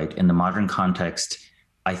 right? In the modern context,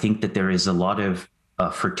 I think that there is a lot of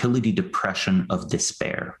fertility depression of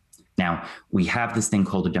despair. Now, we have this thing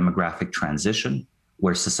called a demographic transition,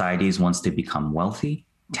 where societies, once they become wealthy,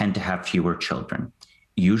 tend to have fewer children.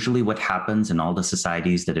 Usually what happens in all the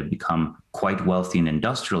societies that have become quite wealthy and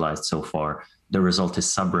industrialized so far, the result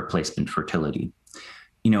is sub-replacement fertility.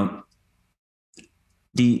 The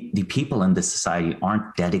people in this society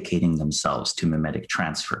aren't dedicating themselves to mimetic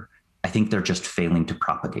transfer. I think they're just failing to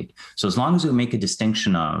propagate. So as long as we make a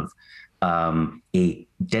distinction of a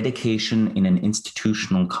dedication in an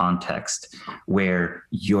institutional context where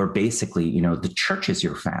you're basically, the church is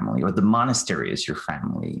your family or the monastery is your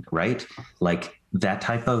family, right? Like that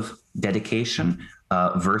type of dedication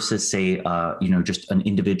versus say, just an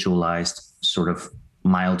individualized sort of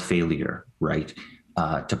mild failure, right,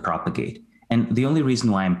 to propagate. And the only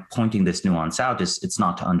reason why I'm pointing this nuance out is it's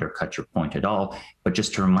not to undercut your point at all, but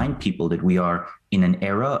just to remind people that we are in an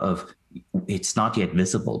era of, it's not yet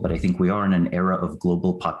visible, but I think we are in an era of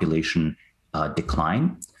global population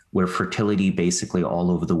decline, where fertility basically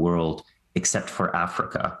all over the world, except for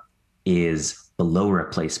Africa, is below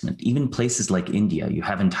replacement. Even places like India, you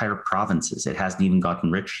have entire provinces. It hasn't even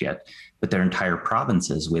gotten rich yet, but there are entire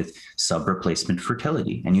provinces with sub-replacement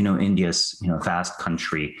fertility. And India's a vast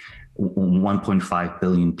country, 1.5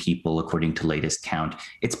 billion people, according to latest count.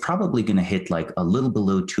 It's probably going to hit like a little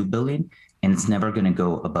below 2 billion. And it's never going to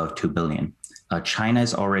go above 2 billion. China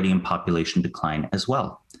is already in population decline as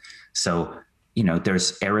well. So,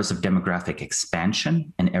 there's eras of demographic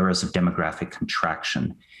expansion and eras of demographic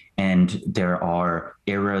contraction. And there are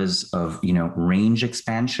eras of, range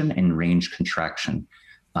expansion and range contraction.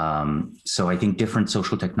 So I think different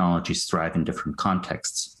social technologies thrive in different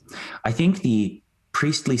contexts. I think the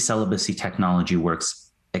priestly celibacy technology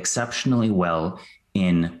works exceptionally well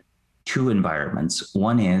in two environments.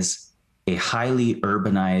 One is a highly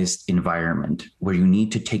urbanized environment where you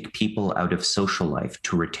need to take people out of social life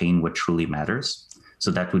to retain what truly matters.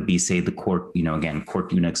 So that would be, say, the court,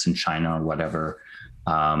 court eunuchs in China or whatever.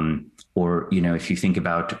 Or, if you think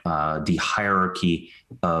about the hierarchy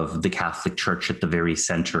of the Catholic Church at the very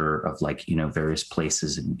center of various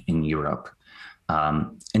places in Europe.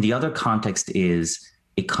 And the other context is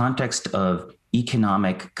a context of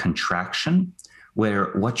economic contraction,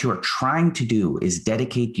 where what you're trying to do is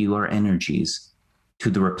dedicate your energies to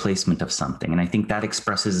the replacement of something. And I think that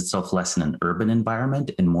expresses itself less in an urban environment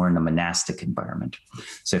and more in a monastic environment.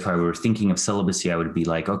 So if I were thinking of celibacy, I would be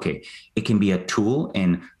like, okay, it can be a tool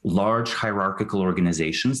in large hierarchical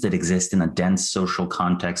organizations that exist in a dense social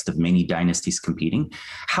context of many dynasties competing.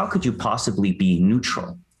 How could you possibly be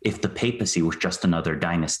neutral if the papacy was just another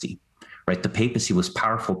dynasty? Right? The papacy was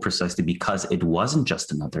powerful precisely because it wasn't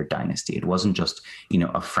just another dynasty. It wasn't just,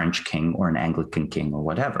 a French king or an Anglican king or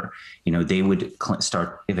whatever. They would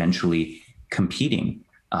start eventually competing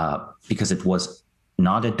because it was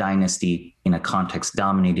not a dynasty in a context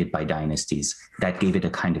dominated by dynasties. That gave it a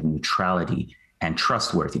kind of neutrality and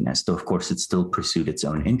trustworthiness, though, of course, it still pursued its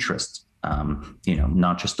own interests,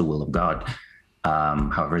 not just the will of God,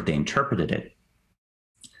 however they interpreted it.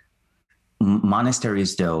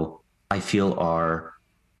 Monasteries, though, I feel are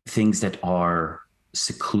things that are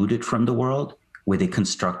secluded from the world, where they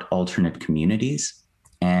construct alternate communities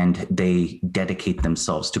and they dedicate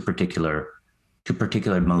themselves to particular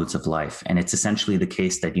modes of life. And it's essentially the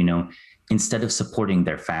case that, instead of supporting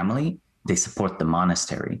their family, they support the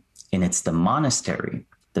monastery. And it's the monastery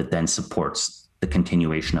that then supports the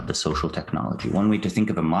continuation of the social technology. One way to think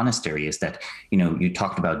of a monastery is that, you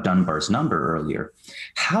talked about Dunbar's number earlier.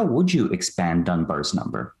 How would you expand Dunbar's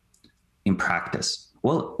number in practice?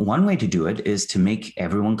 Well, one way to do it is to make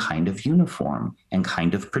everyone kind of uniform and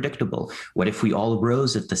kind of predictable. What if we all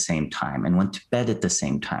rose at the same time and went to bed at the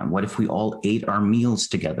same time? What if we all ate our meals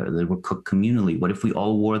together that were cooked communally? What if we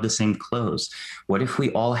all wore the same clothes? What if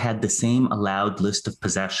we all had the same allowed list of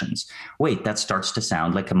possessions? Wait, that starts to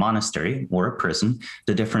sound like a monastery or a prison.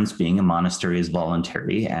 The difference being a monastery is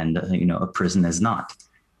voluntary and, a prison is not.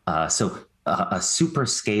 So a super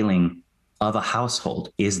scaling of a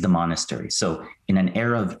household is the monastery. So in an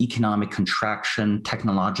era of economic contraction,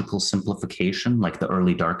 technological simplification, like the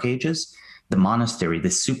early Dark Ages, the monastery,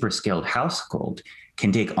 this super scaled household,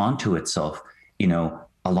 can take onto itself,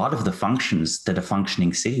 a lot of the functions that a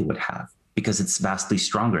functioning city would have, because it's vastly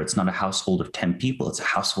stronger. It's not a household of 10 people. It's a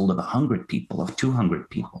household of 100 people, of 200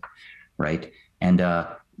 people, right? And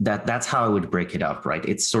that's how I would break it up, right?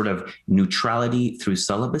 It's sort of neutrality through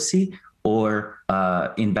celibacy, or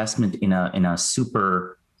investment in a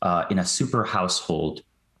super household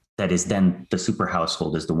that is then the super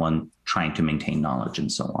household is the one trying to maintain knowledge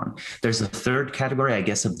and so on. There's a third category, I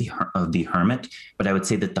guess, of the hermit, but I would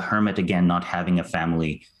say that the hermit, again, not having a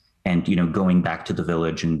family and going back to the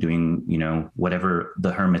village and doing whatever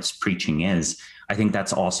the hermit's preaching is, I think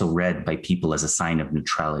that's also read by people as a sign of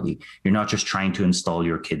neutrality. You're not just trying to install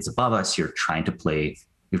your kids above us, you're trying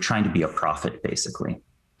to be a prophet, basically.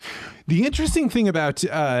 The interesting thing about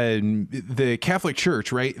the Catholic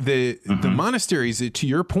Church, right? The monasteries, to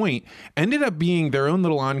your point, ended up being their own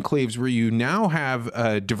little enclaves where you now have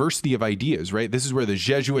a diversity of ideas, right? This is where the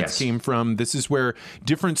Jesuits came from. This is where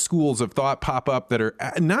different schools of thought pop up that are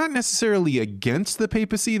not necessarily against the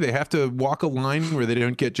papacy. They have to walk a line where they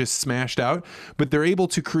don't get just smashed out, but they're able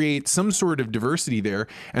to create some sort of diversity there.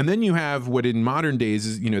 And then you have what in modern days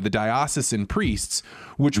is, the diocesan priests,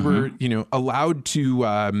 which were, allowed to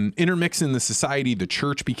intermix in the society. The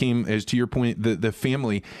church became, as to your point, the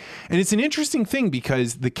family. And it's an interesting thing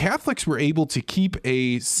because the Catholics were able to keep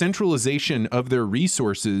a centralization of their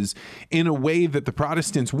resources in a way that the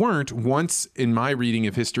Protestants weren't once, in my reading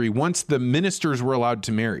of history, once the ministers were allowed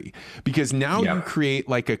to marry. Because now you create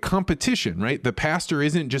like a competition, right? The pastor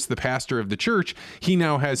isn't just the pastor of the church. He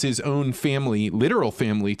now has his own family, literal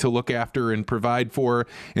family, to look after and provide for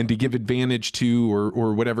and to give advantage to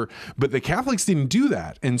or whatever. But the Catholics didn't do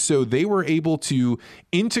that. And so they were able to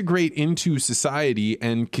integrate into society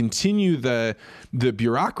and continue the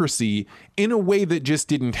bureaucracy in a way that just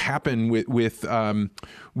didn't happen with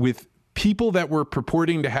people that were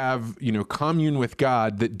purporting to have, commune with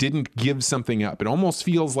God that didn't give something up. It almost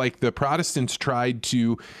feels like the Protestants tried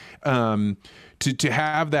to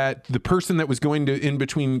have that the person that was going to in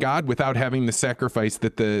between God without having the sacrifice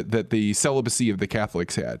that the celibacy of the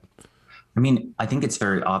Catholics had. I mean, I think it's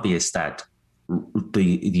very obvious that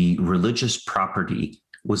the religious property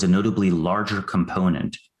was a notably larger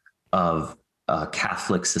component of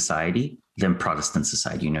Catholic society than Protestant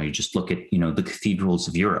society. You just look at, the cathedrals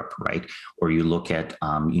of Europe, right? Or you look at,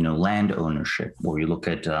 land ownership, or you look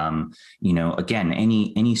at, again,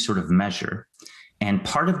 any sort of measure. And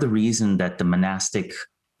part of the reason that the monastic,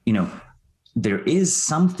 there is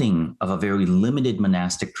something of a very limited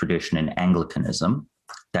monastic tradition in Anglicanism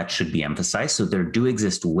that should be emphasized. So there do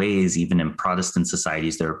exist ways, even in Protestant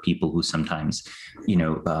societies, there are people who sometimes,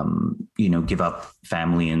 give up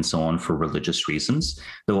family and so on for religious reasons.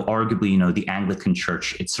 Though arguably, the Anglican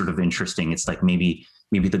Church, it's sort of interesting. It's like maybe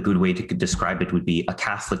maybe the good way to describe it would be a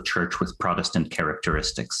Catholic church with Protestant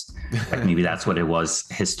characteristics. Like maybe that's what it was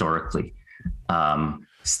historically.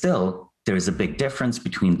 Still, there's a big difference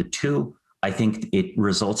between the two. I think it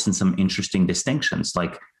results in some interesting distinctions.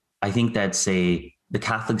 Like, I think that, say, the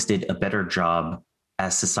Catholics did a better job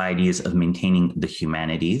as societies of maintaining the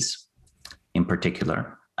humanities in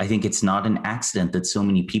particular. I think it's not an accident that so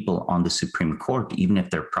many people on the Supreme Court, even if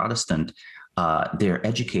they're Protestant, they're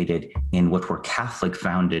educated in what were Catholic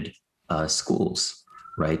founded schools,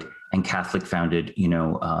 right? And Catholic founded,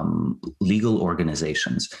 legal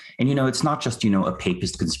organizations. And, it's not just, a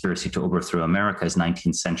papist conspiracy to overthrow America as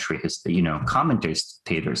 19th century,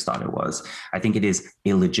 commentators thought it was. I think it is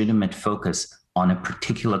a legitimate focus on a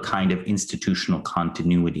particular kind of institutional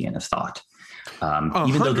continuity in a thought.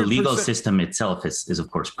 Even though the legal system itself is of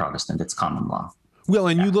course Protestant, it's common law. Well,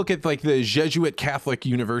 and you look at like the Jesuit Catholic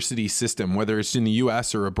university system, whether it's in the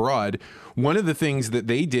US or abroad, one of the things that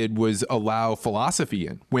they did was allow philosophy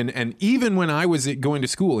in. And even when I was going to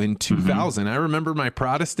school in 2000, I remember my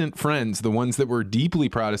Protestant friends, the ones that were deeply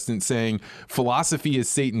Protestant, saying philosophy is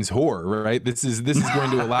Satan's whore, right? This is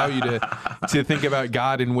going to allow you to think about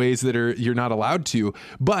God in ways that you're not allowed to.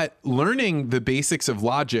 But learning the basics of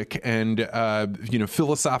logic and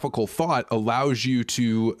philosophical thought allows you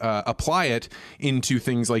to apply it into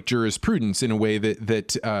things like jurisprudence in a way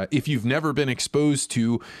that if you've never been exposed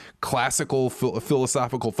to classical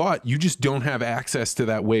philosophical thought, you just don't have access to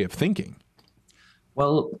that way of thinking.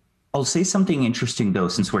 Well, I'll say something interesting though,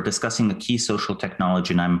 since we're discussing a key social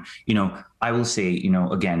technology, and I will say,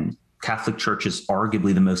 again, Catholic Church is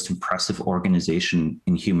arguably the most impressive organization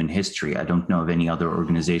in human history. I don't know of any other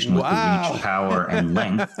organization with the reach, power, and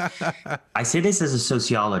length. I say this as a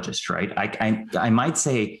sociologist, right? I might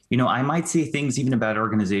say, I might say things even about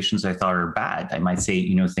organizations I thought are bad. I might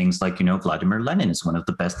say, things like, Vladimir Lenin is one of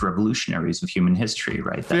the best revolutionaries of human history,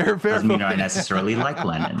 right? That doesn't mean I necessarily like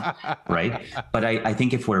Lenin, right? But I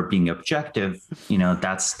think if we're being objective,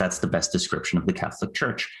 that's the best description of the Catholic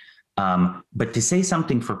Church. But to say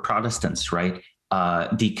something for Protestants, right?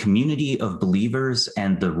 The community of believers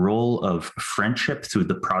and the role of friendship through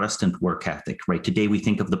the Protestant work ethic, right? Today, we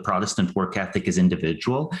think of the Protestant work ethic as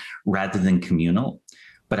individual rather than communal.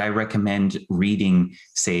 But I recommend reading,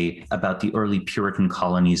 say, about the early Puritan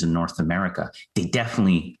colonies in North America. They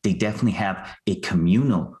definitely have a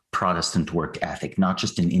communal Protestant work ethic, not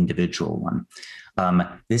just an individual one.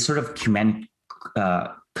 This sort of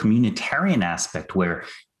communitarian aspect where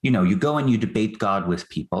you go and you debate God with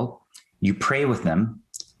people, you pray with them,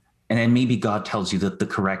 and then maybe God tells you that the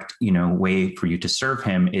correct, way for you to serve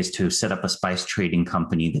him is to set up a spice trading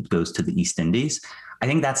company that goes to the East Indies. I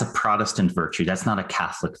think that's a Protestant virtue. That's not a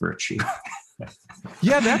Catholic virtue.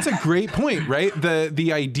 Yeah, that's a great point, right?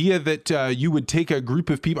 The idea that you would take a group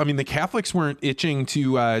of people. I mean, the Catholics weren't itching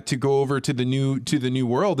to go over to the New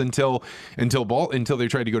World until they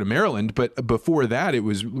tried to go to Maryland. But before that, it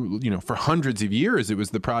was for hundreds of years, it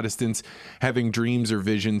was the Protestants having dreams or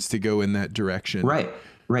visions to go in that direction. Right.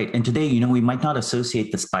 And today, we might not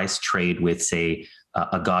associate the spice trade with, say,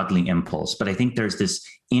 a godly impulse, but I think there's this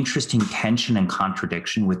interesting tension and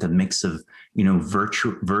contradiction with a mix of,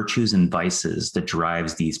 virtues and vices that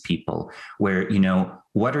drives these people where,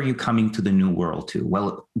 what are you coming to the New World to?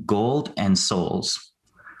 Well, gold and souls.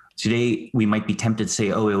 Today, we might be tempted to say,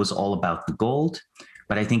 it was all about the gold,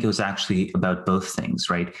 but I think it was actually about both things,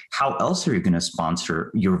 right? How else are you going to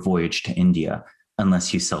sponsor your voyage to India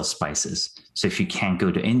unless you sell spices? So if you can't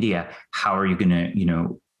go to India, how are you going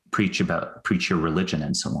to, preach your religion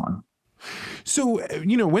and so on? So,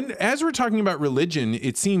 as we're talking about religion,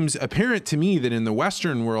 it seems apparent to me that in the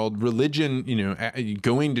Western world, religion,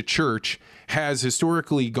 going to church has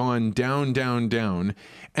historically gone down, down, down.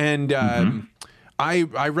 And, I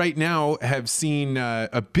right now have seen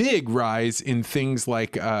a big rise in things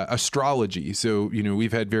like astrology. So,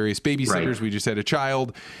 we've had various babysitters. Right. We just had a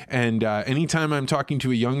child. And anytime I'm talking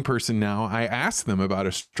to a young person now, I ask them about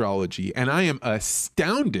astrology. And I am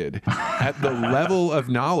astounded at the level of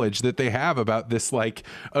knowledge that they have about this like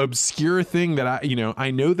obscure thing that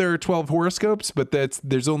I know there are 12 horoscopes, but that's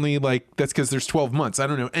because there's 12 months. I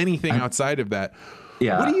don't know anything outside of that.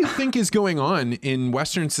 Yeah. What do you think is going on in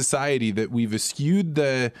Western society that we've eschewed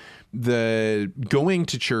the going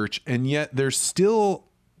to church, and yet there's still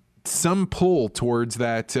some pull towards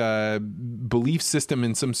that belief system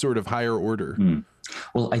in some sort of higher order?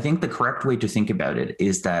 Well, I think the correct way to think about it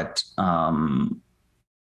is that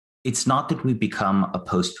it's not that we've become a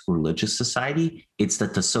post-religious society. It's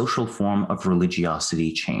that the social form of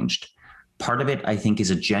religiosity changed. Part of it, I think, is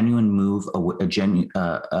a genuine move,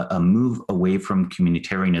 a move away from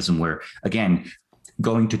communitarianism, where, again,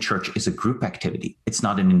 going to church is a group activity. It's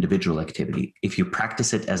not an individual activity. If you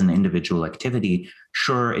practice it as an individual activity,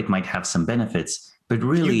 sure, it might have some benefits, but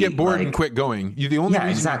really, you get bored and quit going. The only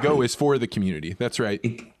reason you go is for the community. That's right.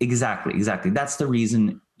 Exactly. That's the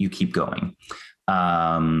reason you keep going.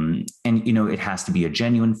 And, it has to be a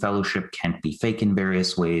genuine fellowship, can't be fake in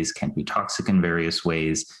various ways, can't be toxic in various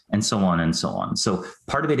ways, and so on and so on. So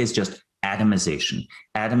part of it is just atomization.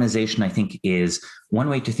 Atomization, I think, is one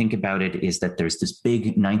way to think about it is that there's this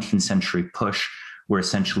big 19th century push where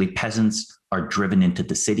essentially peasants are driven into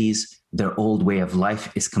the cities. Their old way of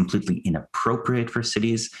life is completely inappropriate for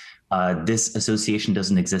cities. This association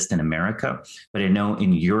doesn't exist in America, but I know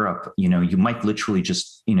in Europe, you might literally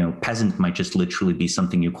just, peasant might just literally be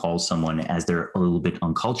something you call someone as they're a little bit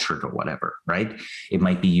uncultured or whatever, right? It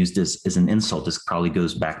might be used as an insult. This probably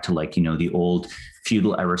goes back to the old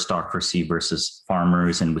feudal aristocracy versus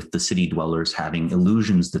farmers, and with the city dwellers having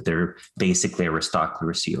illusions that they're basically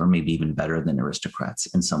aristocracy, or maybe even better than aristocrats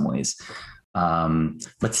in some ways.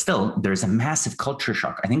 But still, there's a massive culture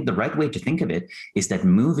shock. I think the right way to think of it is that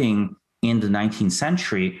moving in the 19th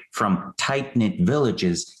century from tight-knit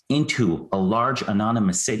villages into a large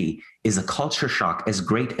anonymous city is a culture shock as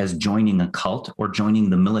great as joining a cult or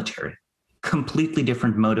joining the military. Completely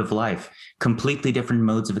different mode of life, completely different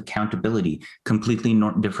modes of accountability, completely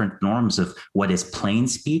different norms of what is plain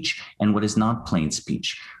speech and what is not plain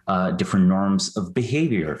speech, different norms of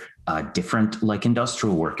behavior, different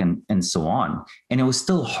industrial work and so on. And it was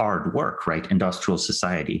still hard work, right? Industrial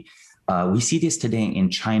society. We see this today in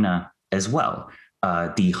China as well.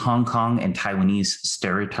 The Hong Kong and Taiwanese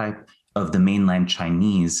stereotype of the mainland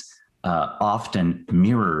Chinese often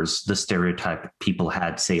mirrors the stereotype people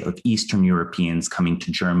had, say, of Eastern Europeans coming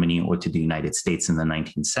to Germany or to the United States in the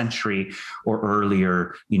 19th century, or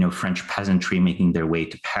earlier, French peasantry making their way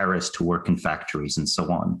to Paris to work in factories and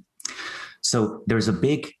so on. So there's a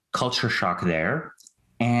big culture shock there.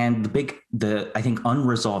 And the I think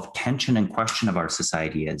unresolved tension and question of our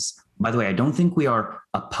society is, by the way, I don't think we are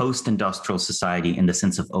a post-industrial society in the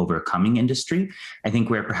sense of overcoming industry. I think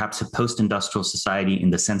we're perhaps a post-industrial society in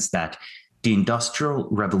the sense that the Industrial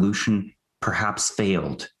Revolution perhaps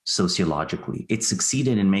failed sociologically. It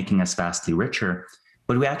succeeded in making us vastly richer,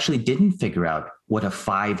 but we actually didn't figure out what a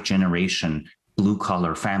 5-generation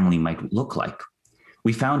blue-collar family might look like.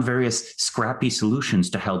 We found various scrappy solutions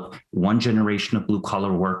to help one generation of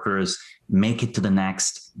blue-collar workers make it to the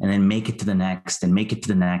next, and then make it to the next, and make it to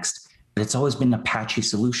the next. But it's always been a patchy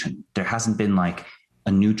solution. There hasn't been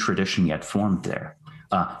a new tradition yet formed there.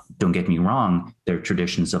 Don't get me wrong, there are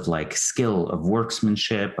traditions of skill, of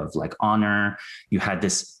workmanship, of honor. You had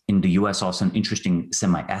this in the US also an interesting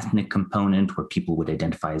semi-ethnic component where people would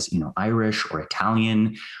identify as, Irish or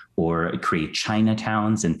Italian, or create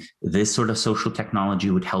Chinatowns. And this sort of social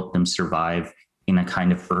technology would help them survive in a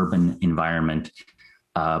kind of urban environment.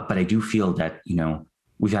 But I do feel that,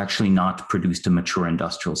 we've actually not produced a mature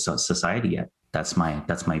industrial society yet. That's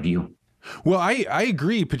my view. Well, I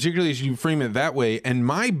agree, particularly as you frame it that way. And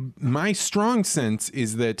my strong sense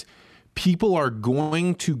is that people are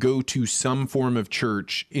going to go to some form of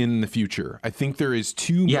church in the future. I think there is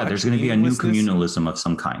too much. Yeah, there's going to be a new communalism of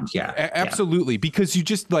some kind. Yeah, absolutely. Yeah. Because you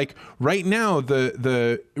just right now,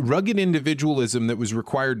 the rugged individualism that was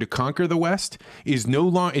required to conquer the West is no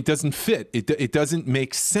longer, it doesn't fit. It doesn't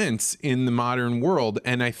make sense in the modern world.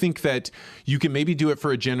 And I think that you can maybe do it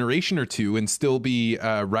for a generation or two and still be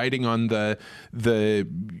riding on you're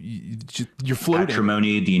floating.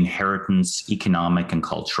 Patrimony, the inheritance, economic and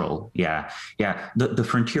cultural. Yeah. The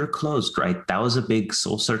frontier closed, right? That was a big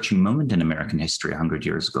soul-searching moment in American history 100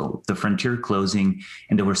 years ago. The frontier closing,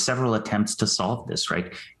 and there were several attempts to solve this,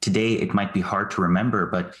 right? Today, it might be hard to remember,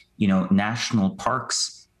 but, national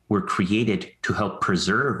parks were created to help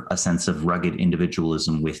preserve a sense of rugged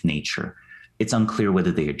individualism with nature. It's unclear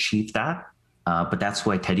whether they achieved that, but that's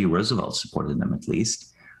why Teddy Roosevelt supported them, at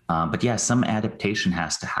least. But yeah, some adaptation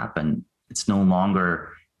has to happen. It's no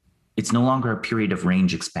longer a period of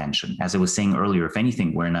range expansion. As I was saying earlier, if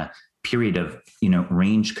anything, we're in a period of,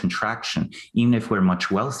 range contraction. Even if we're much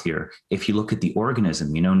wealthier, if you look at the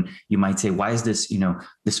organism, you might say, why is this,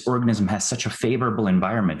 this organism has such a favorable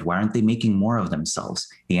environment? Why aren't they making more of themselves?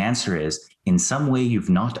 The answer is, in some way you've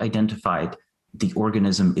not identified, the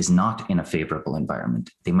organism is not in a favorable environment.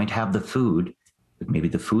 They might have the food, but maybe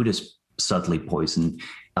the food is subtly poisoned.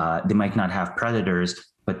 They might not have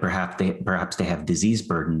predators, but perhaps they have disease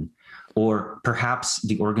burden. Or perhaps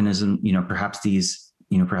the organism, perhaps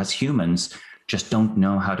humans just don't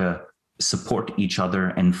know how to support each other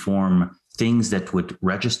and form things that would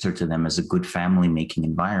register to them as a good family-making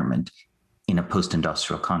environment in a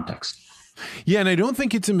post-industrial context. Yeah, and I don't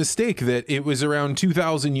think it's a mistake that it was around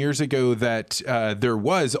 2,000 years ago that there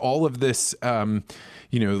was all of this,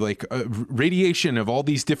 radiation of all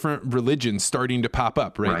these different religions starting to pop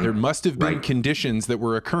up, right? There must have been conditions that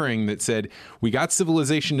were occurring that said, we got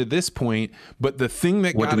civilization to this point, but the thing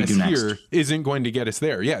that got us here isn't going to get us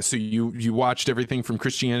there. Yeah, so you watched everything from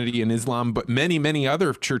Christianity and Islam, but many, many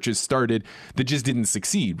other churches started that just didn't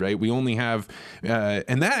succeed, right? We only have,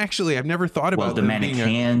 and that actually, I've never thought about. Well, the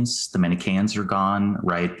Manichaeans are gone,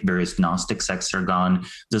 right? Various Gnostic sects are gone.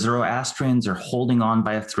 The Zoroastrians are holding on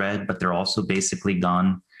by a thread, but they're also basically gone.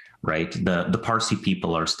 Right. The Parsi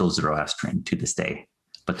people are still Zoroastrian to this day,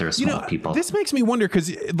 but they're a small people. This makes me wonder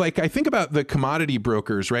because, like, I think about the commodity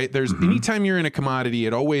brokers, right? There's anytime you're in a commodity,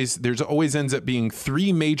 there's always ends up being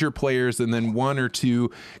three major players and then one or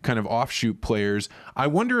two kind of offshoot players. I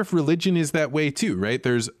wonder if religion is that way too, right?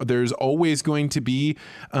 There's always going to be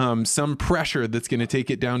some pressure that's going to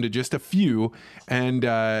take it down to just a few, and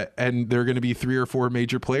there are going to be three or four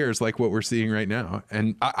major players like what we're seeing right now.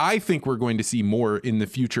 And I think we're going to see more in the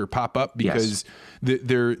future pop up because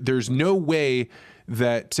there's no way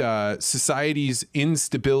that society's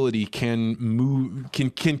instability can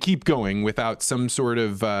keep going without some sort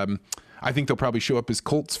of I think they'll probably show up as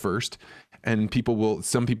cults first, and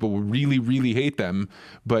some people will really, really hate them,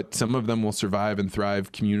 but some of them will survive and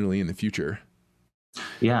thrive communally in the future.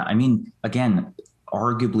 Yeah, I mean, again,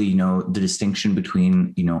 arguably, the distinction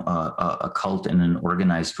between, a cult and an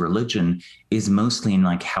organized religion is mostly in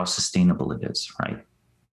like how sustainable it is, right?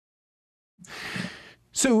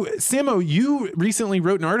 So, Samo, you recently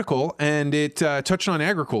wrote an article and it touched on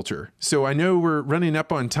agriculture. So I know we're running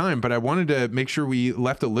up on time, but I wanted to make sure we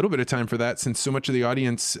left a little bit of time for that since so much of the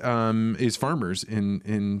audience is farmers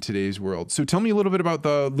in today's world. So tell me a little bit about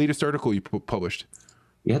the latest article you published.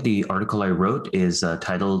 Yeah, the article I wrote is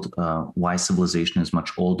titled Why Civilization is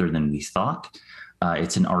Much Older Than We Thought.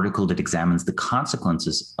 It's an article that examines the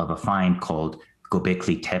consequences of a find called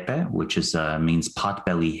Göbekli Tepe, which means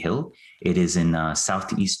Potbelly Hill. It is in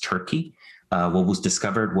southeast Turkey. What was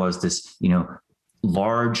discovered was this,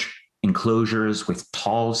 large enclosures with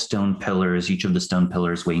tall stone pillars, each of the stone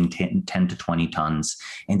pillars weighing 10 to 20 tons.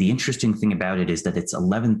 And the interesting thing about it is that it's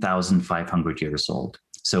 11,500 years old.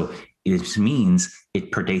 So it means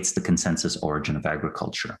it predates the consensus origin of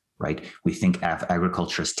agriculture, right? We think of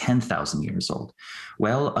agriculture as 10,000 years old.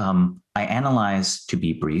 Well, I analyzed, to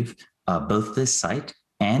be brief, both this site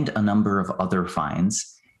and a number of other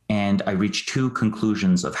finds, and I reached two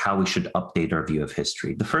conclusions of how we should update our view of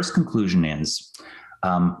history. The first conclusion is,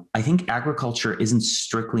 I think agriculture isn't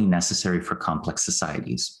strictly necessary for complex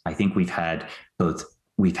societies. I think we've had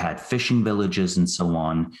fishing villages and so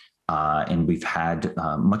on, and we've had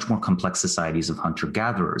much more complex societies of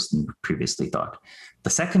hunter-gatherers than previously thought. The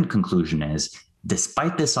second conclusion is,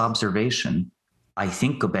 despite this observation, I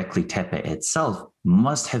think Göbekli Tepe itself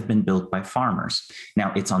must have been built by farmers.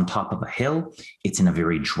 Now, it's on top of a hill. It's in a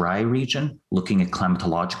very dry region. Looking at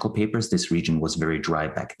climatological papers, this region was very dry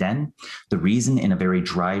back then. The reason in a very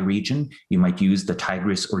dry region, you might use the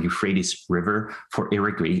Tigris or Euphrates River for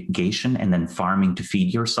irrigation and then farming to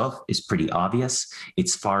feed yourself is pretty obvious.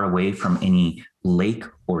 It's far away from any lake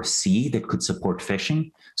or sea that could support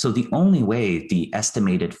fishing. So the only way the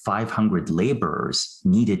estimated 500 laborers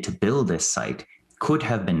needed to build this site could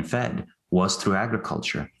have been fed was through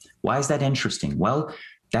agriculture. Why is that interesting? Well,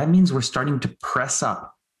 that means we're starting to press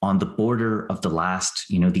up on the border of the last,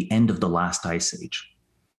 the end of the last ice age.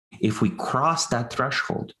 If we cross that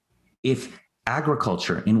threshold, if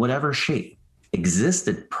agriculture in whatever shape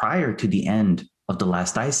existed prior to the end of the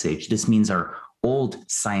last ice age, this means our old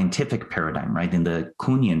scientific paradigm, right, in the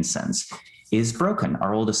Kuhnian sense, is broken.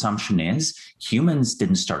 Our old assumption is humans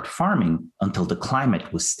didn't start farming until the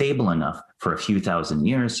climate was stable enough for a few thousand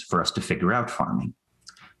years for us to figure out farming.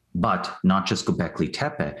 But not just Göbekli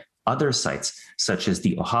Tepe, other sites, such as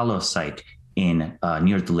the Ohala site in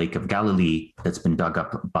near the Lake of Galilee that's been dug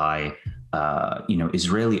up by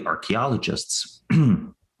Israeli archaeologists,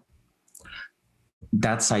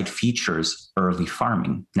 that site features early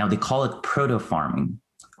farming. Now they call it proto-farming,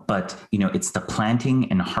 but it's the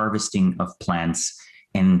planting and harvesting of plants,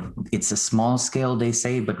 and it's a small scale, they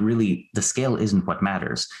say, but really the scale isn't what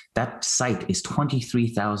matters. That site is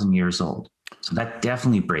 23,000 years old. So that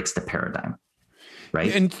definitely breaks the paradigm.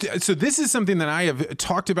 Right. And so this is something that I have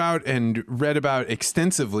talked about and read about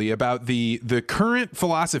extensively about the current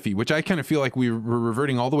philosophy, which I kind of feel like we were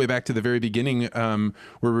reverting all the way back to the very beginning where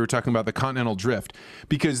we were talking about the continental drift,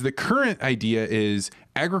 because the current idea is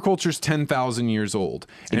agriculture's 10,000 years old,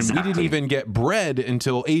 and Exactly. we didn't even get bread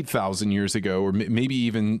until 8,000 years ago, or maybe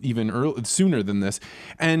even sooner than this.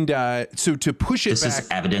 And so to push it this back, is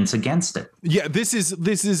evidence against it. yeah, this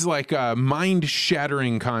is like a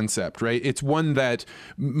mind-shattering concept, right? It's one that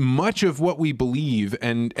much of what we believe,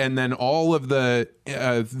 and then all of the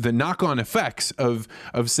knock-on effects of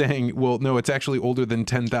saying, well, no, it's actually older than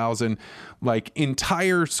 10,000. Like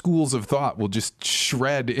entire schools of thought will just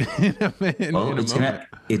shred in a moment.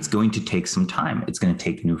 It's going to take some time. It's going to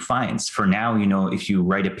take new finds. For now, if you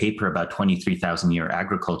write a paper about 23,000 year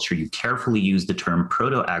agriculture, you carefully use the term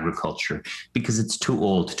proto-agriculture because it's too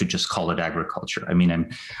old to just call it agriculture. I mean,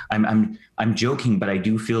 I'm joking, but I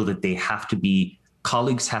do feel that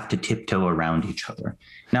colleagues have to tiptoe around each other.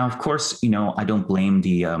 Now, of course, I don't blame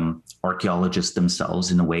the archaeologists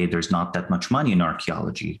themselves. In a way, there's not that much money in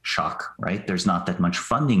archaeology. Shock, right? There's not that much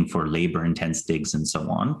funding for labor-intense digs and so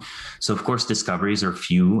on. So, of course, discoveries are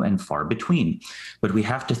few and far between. But we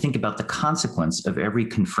have to think about the consequence of every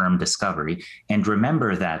confirmed discovery and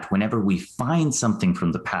remember that whenever we find something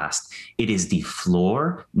from the past, it is the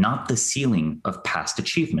floor, not the ceiling of past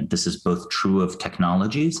achievement. This is both true of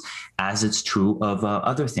technologies as it's true of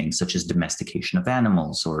other things, such as domestication of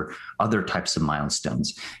animals or other types of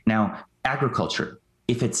milestones. Now, agriculture,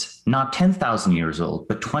 if it's not 10,000 years old,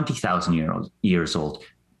 but 20,000 years old,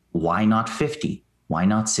 why not 50? Why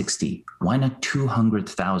not 60? Why not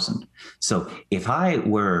 200,000? So if I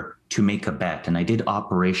were to make a bet, and I did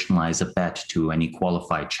operationalize a bet to any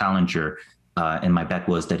qualified challenger, and my bet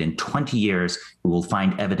was that in 20 years, we will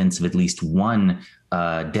find evidence of at least one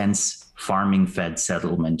dense farming-fed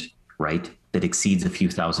settlement, right, that exceeds a few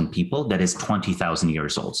thousand people, that is 20,000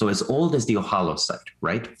 years old. So as old as the Ohalo site,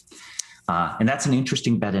 right? And that's an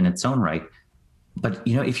interesting bet in its own right. But,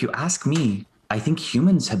 if you ask me, I think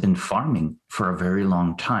humans have been farming for a very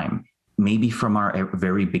long time, maybe from our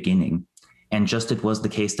very beginning. And just it was the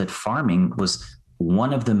case that farming was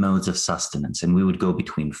one of the modes of sustenance. And we would go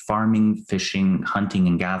between farming, fishing, hunting,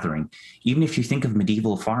 and gathering. Even if you think of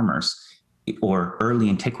medieval farmers or early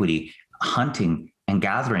antiquity, hunting and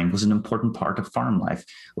gathering was an important part of farm life.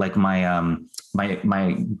 Like my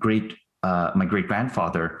great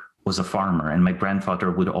grandfather was a farmer, and my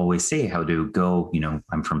grandfather would always say how to go,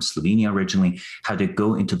 I'm from Slovenia originally, how to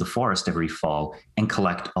go into the forest every fall and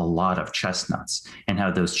collect a lot of chestnuts, and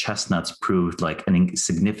how those chestnuts proved like a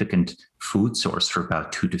significant food source for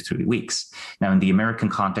about 2 to 3 weeks. Now, in the American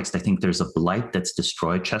context, I think there's a blight that's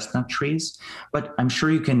destroyed chestnut trees, but I'm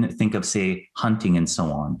sure you can think of, say, hunting and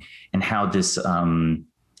so on, and how this, it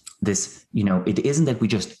isn't that we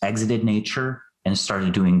just exited nature and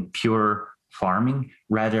started doing pure farming.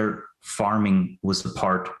 Rather, farming was a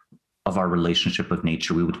part of our relationship with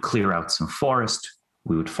nature. We would clear out some forest,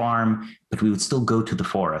 we would farm, but we would still go to the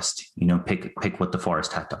forest, pick what the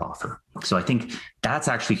forest had to offer. So I think that's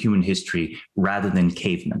actually human history rather than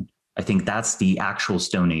cavemen. I think that's the actual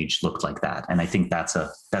Stone Age looked like that. And I think that's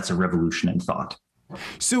a revolution in thought.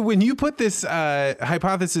 So when you put this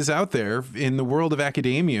hypothesis out there in the world of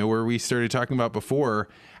academia, where we started talking about before,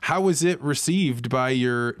 how was it received by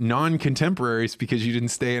your non-contemporaries because you didn't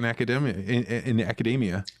stay in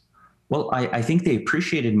academia? Well, I think they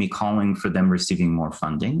appreciated me calling for them receiving more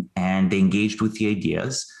funding, and they engaged with the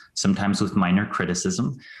ideas, sometimes with minor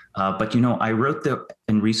criticism. But I wrote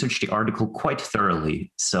and researched the article quite thoroughly.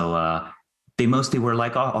 So they mostly were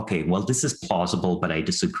like, oh, okay, well, this is plausible, but I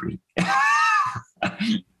disagree.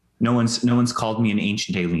 No one's called me an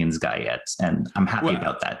ancient aliens guy yet, and I'm happy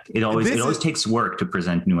about that. It always takes work to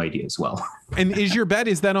present new ideas well. And is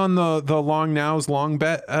that on the Long Now's Long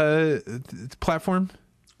Bet platform?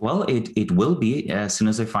 Well, it will be as soon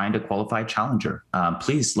as I find a qualified challenger.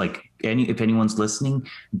 Please, if anyone's listening,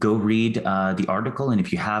 go read the article, and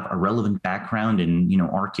if you have a relevant background in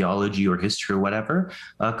archaeology or history or whatever,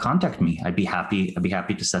 contact me. I'd be happy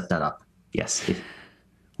to set that up. Yes.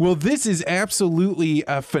 Well, this is absolutely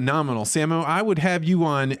phenomenal, Samo. I would have you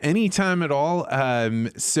on anytime at all.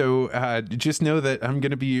 So just know that I'm going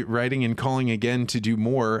to be writing and calling again to do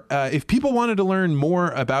more. If people wanted to learn more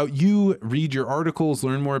about you, read your articles,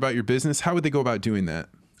 learn more about your business, how would they go about doing that?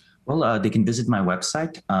 Well, they can visit my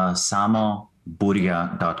website,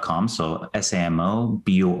 samoburja.com. So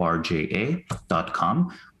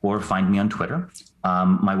SAMOBURJA.com, or find me on Twitter.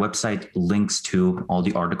 My website links to all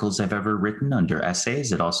the articles I've ever written under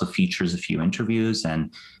essays. It also features a few interviews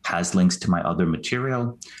and has links to my other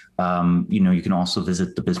material. You can also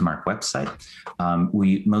visit the Bismarck website.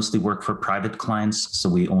 We mostly work for private clients, so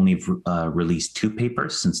we only release 2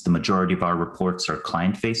 papers since the majority of our reports are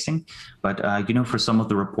client-facing. But for some of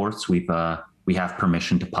the reports, we have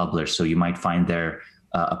permission to publish. So you might find there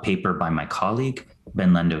a paper by my colleague,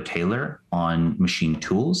 Ben Lendo Taylor, on machine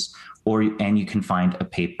tools, and you can find a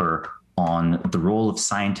paper on the role of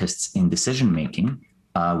scientists in decision making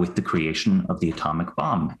with the creation of the atomic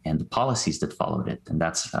bomb and the policies that followed it. And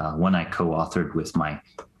that's one I co-authored with my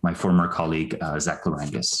former colleague, Zach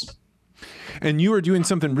Larangis. And you are doing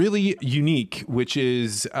something really unique, which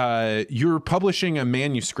is you're publishing a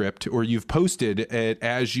manuscript, or you've posted it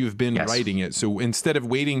as you've been writing it. So instead of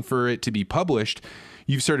waiting for it to be published,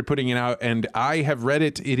 you've started putting it out, and I have read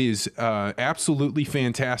it. It is absolutely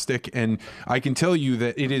fantastic, and I can tell you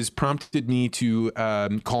that it has prompted me to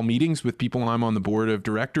call meetings with people I'm on the board of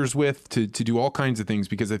directors with, to do all kinds of things,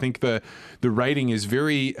 because I think the writing is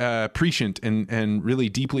very prescient and really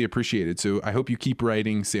deeply appreciated. So I hope you keep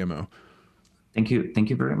writing, Samo. Thank you. Thank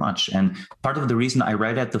you very much. And part of the reason I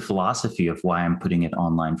write at the philosophy of why I'm putting it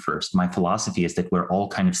online first, my philosophy is that we're all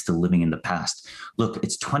kind of still living in the past. Look,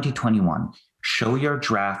 it's 2021. Show your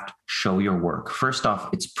draft, show your work. First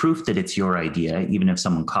off, it's proof that it's your idea, even if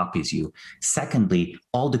someone copies you. Secondly,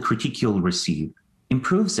 all the critique you'll receive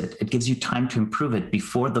improves it. It gives you time to improve it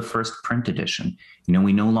before the first print edition. You know,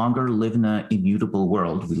 we no longer live in an immutable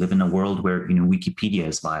world. We live in a world where, you know, Wikipedia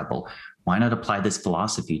is viable. Why not apply this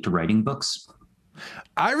philosophy to writing books?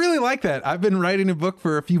 I really like that. I've been writing a book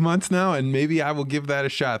for a few months now, and maybe I will give that a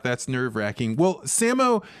shot. That's nerve-wracking. Well,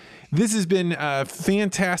 Samo, this has been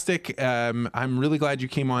fantastic. I'm really glad you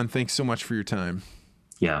came on. Thanks so much for your time.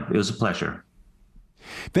 Yeah, it was a pleasure.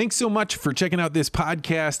 Thanks so much for checking out this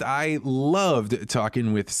podcast. I loved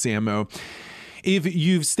talking with Samo. If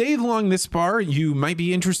you've stayed along this far, you might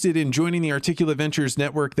be interested in joining the Articulate Ventures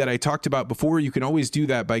network that I talked about before. You can always do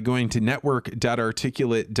that by going to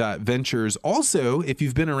network.articulate.ventures. Also, if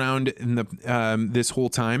you've been around in this whole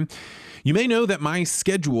time, you may know that my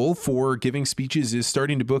schedule for giving speeches is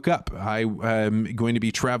starting to book up. I am going to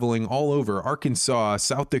be traveling all over Arkansas,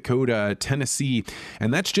 South Dakota, Tennessee,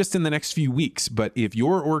 and that's just in the next few weeks. But if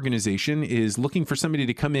your organization is looking for somebody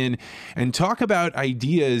to come in and talk about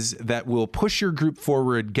ideas that will push your group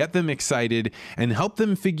forward, get them excited, and help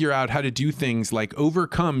them figure out how to do things like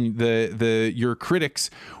overcome your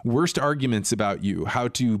critics' worst arguments about you, how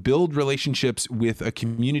to build relationships with a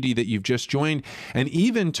community that you've just joined, and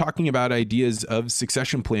even talking about ideas of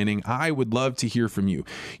succession planning, I would love to hear from you.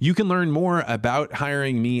 You can learn more about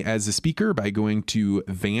hiring me as a speaker by going to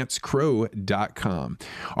vancecrow.com.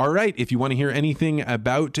 All right, if you want to hear anything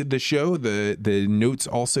about the show, the notes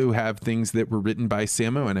also have things that were written by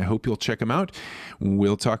Samo, and I hope you'll check them out.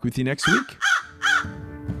 We'll talk with you next week.